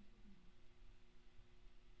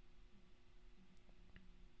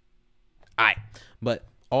 Alright, but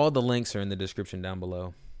all the links are in the description down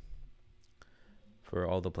below for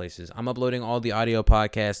all the places. I'm uploading all the audio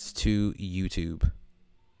podcasts to YouTube.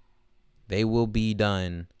 They will be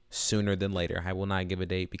done sooner than later. I will not give a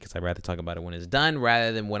date because I'd rather talk about it when it's done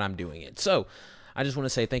rather than when I'm doing it. So I just want to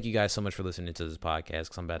say thank you guys so much for listening to this podcast,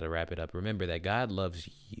 because I'm about to wrap it up. Remember that God loves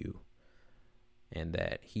you and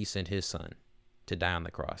that he sent his son to die on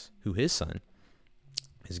the cross, who his son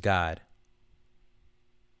is God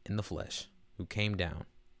in the flesh, who came down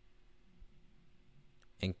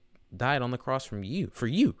and died on the cross for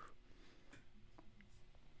you,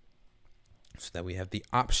 so that we have the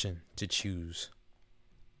option to choose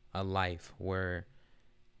a life where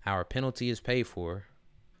our penalty is paid for,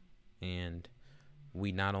 and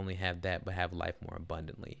we not only have that, but have life more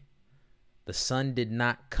abundantly. The Son did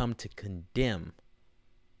not come to condemn,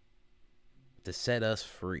 to set us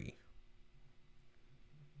free.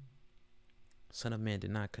 Son of Man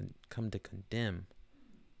did not come to condemn,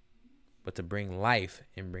 but to bring life,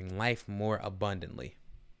 and bring life more abundantly.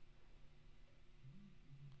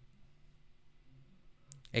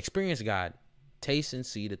 Experience God. Taste and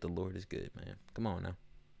see that the Lord is good, man. Come on now.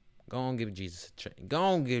 Go on, give Jesus a chance. Go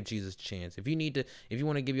on, give Jesus a chance. If you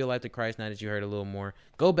want to give your life to Christ now that you heard a little more,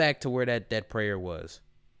 go back to where that prayer was.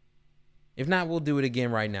 If not, we'll do it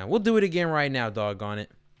again right now. We'll do it again right now, doggone it.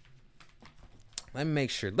 Let me make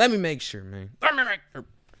sure, man. Let me make sure.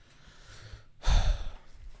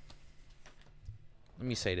 Let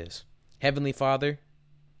me say this. Heavenly Father,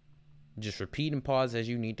 just repeat and pause as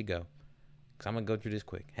you need to go, because I'm going to go through this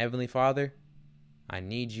quick. Heavenly Father, I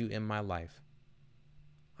need you in my life.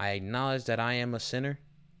 I acknowledge that I am a sinner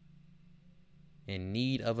in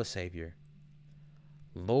need of a Savior.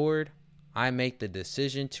 Lord, I make the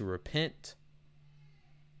decision to repent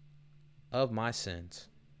of my sins.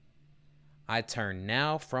 I turn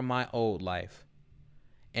now from my old life,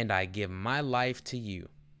 and I give my life to you.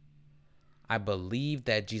 I believe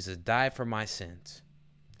that Jesus died for my sins.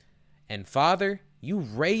 And Father, you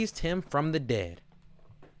raised him from the dead.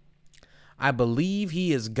 I believe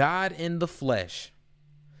he is God in the flesh.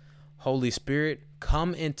 Holy Spirit,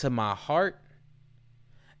 come into my heart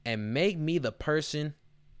and make me the person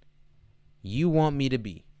you want me to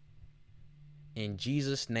be. In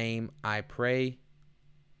Jesus' name I pray.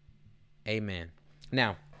 Amen.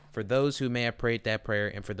 Now, for those who may have prayed that prayer,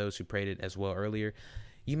 and for those who prayed it as well earlier,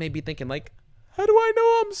 you may be thinking, like, how do I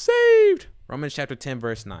know I'm saved? Romans chapter 10,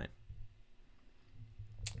 verse 9.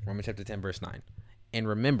 Romans chapter 10, verse 9. And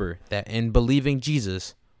remember that in believing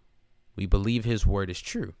Jesus, we believe his word is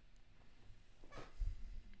true.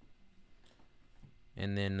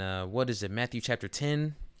 And then, what is it? Matthew chapter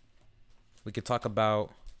 10. We could talk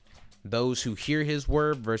about those who hear his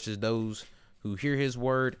word versus those who hear his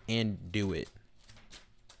word and do it.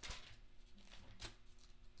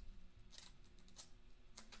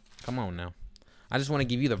 Come on now. I just want to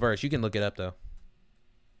give you the verse. You can look it up though,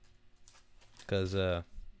 because nah,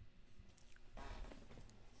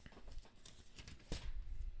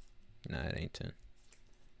 it ain't 10.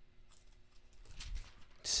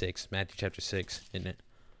 6, Matthew chapter 6, isn't it?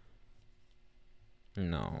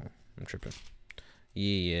 No, I'm tripping.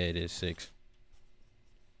 Yeah, it is 6.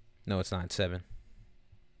 No, it's not 7.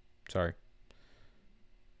 Sorry.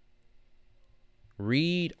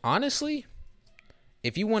 Read, honestly,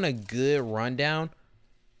 if you want a good rundown,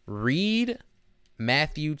 read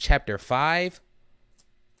Matthew chapter 5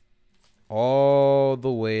 all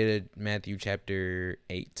the way to Matthew chapter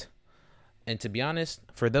 8. And to be honest,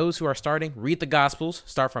 for those who are starting, read the Gospels.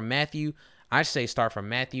 Start from Matthew. I say start from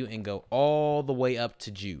Matthew and go all the way up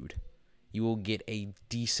to Jude. You will get a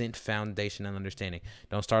decent foundation and understanding.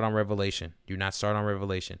 Don't start on Revelation. Do not start on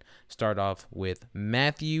Revelation. Start off with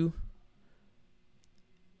Matthew,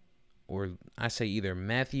 or I say either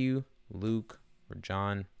Matthew, Luke, or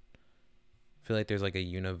John. I feel like there's like a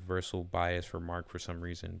universal bias for Mark for some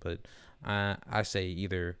reason, but I say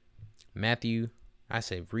either Matthew. I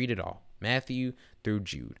say read it all. Matthew through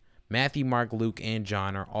Jude. Matthew, Mark, Luke, and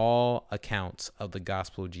John are all accounts of the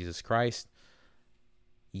gospel of Jesus Christ,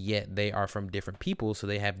 yet they are from different people, so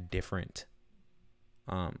they have different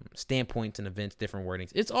standpoints and events, different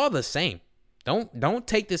wordings. It's all the same. Don't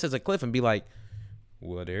take this as a cliff and be like,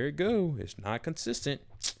 well, there you go. It's not consistent.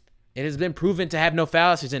 It has been proven to have no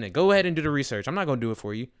fallacies in it. Go ahead and do the research. I'm not going to do it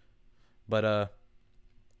for you. But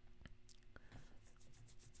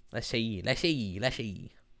let's see.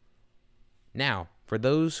 Now, for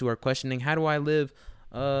those who are questioning, how do I live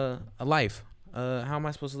a life? How am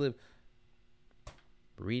I supposed to live?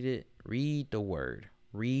 Read it. Read the word.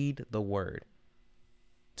 Read the word.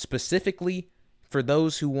 Specifically, for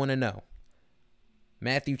those who want to know,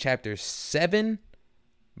 Matthew chapter 7,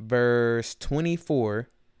 verse 24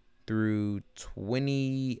 through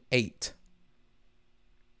 28.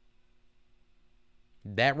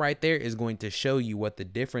 That right there is going to show you what the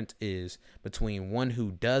difference is between one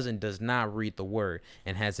who does and does not read the word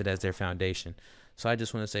and has it as their foundation. So I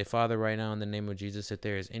just want to say, Father, right now in the name of Jesus, if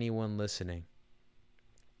there is anyone listening,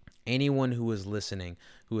 anyone who is listening,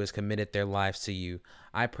 who has committed their lives to you,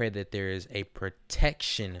 I pray that there is a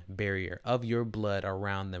protection barrier of your blood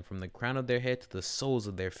around them from the crown of their head to the soles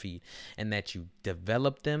of their feet, and that you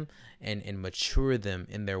develop them and mature them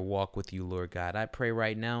in their walk with you, Lord God. I pray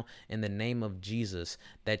right now in the name of Jesus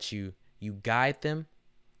that you guide them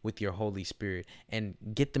with your Holy Spirit and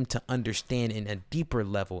get them to understand in a deeper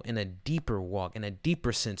level, in a deeper walk, in a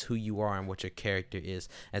deeper sense who you are and what your character is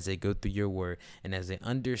as they go through your word and as they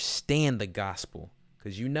understand the gospel.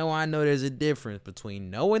 Because I know there's a difference between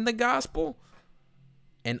knowing the gospel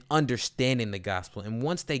and understanding the gospel. And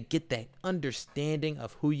once they get that understanding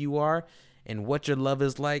of who you are and what your love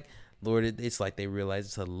is like, Lord, it's like they realize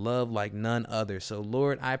it's a love like none other. So,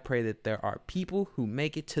 Lord, I pray that there are people who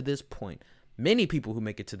make it to this point, many people who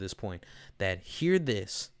make it to this point, that hear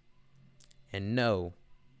this and know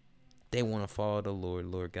they want to follow the Lord,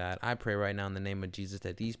 Lord God. I pray right now in the name of Jesus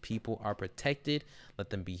that these people are protected. Let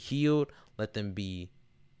them be healed. Let them be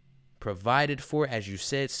provided for. As you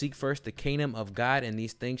said, seek first the kingdom of God, and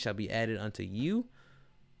these things shall be added unto you.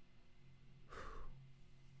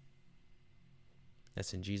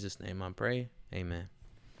 That's in Jesus' name I pray. Amen.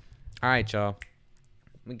 All right, y'all.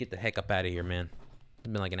 Let me get the heck up out of here, man. It's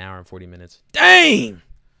been like an hour and 40 minutes. Dang!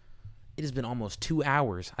 It has been almost 2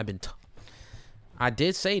 hours. I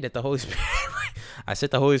did say that the Holy Spirit, I said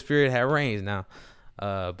the Holy Spirit had reigns now.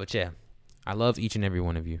 But yeah, I love each and every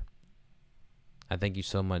one of you. I thank you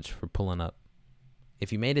so much for pulling up.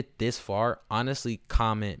 If you made it this far, honestly,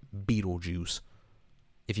 comment Beetlejuice.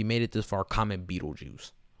 If you made it this far, comment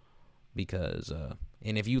Beetlejuice. Because,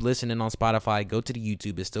 and if you listening on Spotify, go to the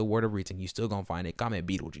YouTube. It's still Word of Reason. You still gonna find it. Comment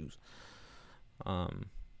Beetlejuice.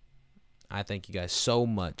 I thank you guys so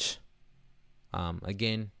much.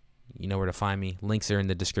 Again, you know where to find me. Links are in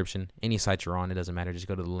the description. Any site you're on, it doesn't matter. Just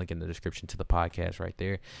go to the link in the description to the podcast right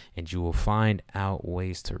there, and you will find out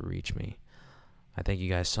ways to reach me. I thank you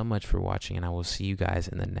guys so much for watching, and I will see you guys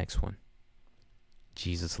in the next one.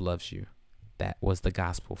 Jesus loves you. That was the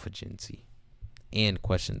gospel for Gen Z. And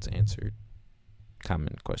questions answered.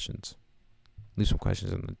 Comment questions. Leave some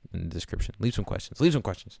questions in the description. Leave some questions.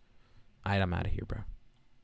 All right, I'm out of here, bro.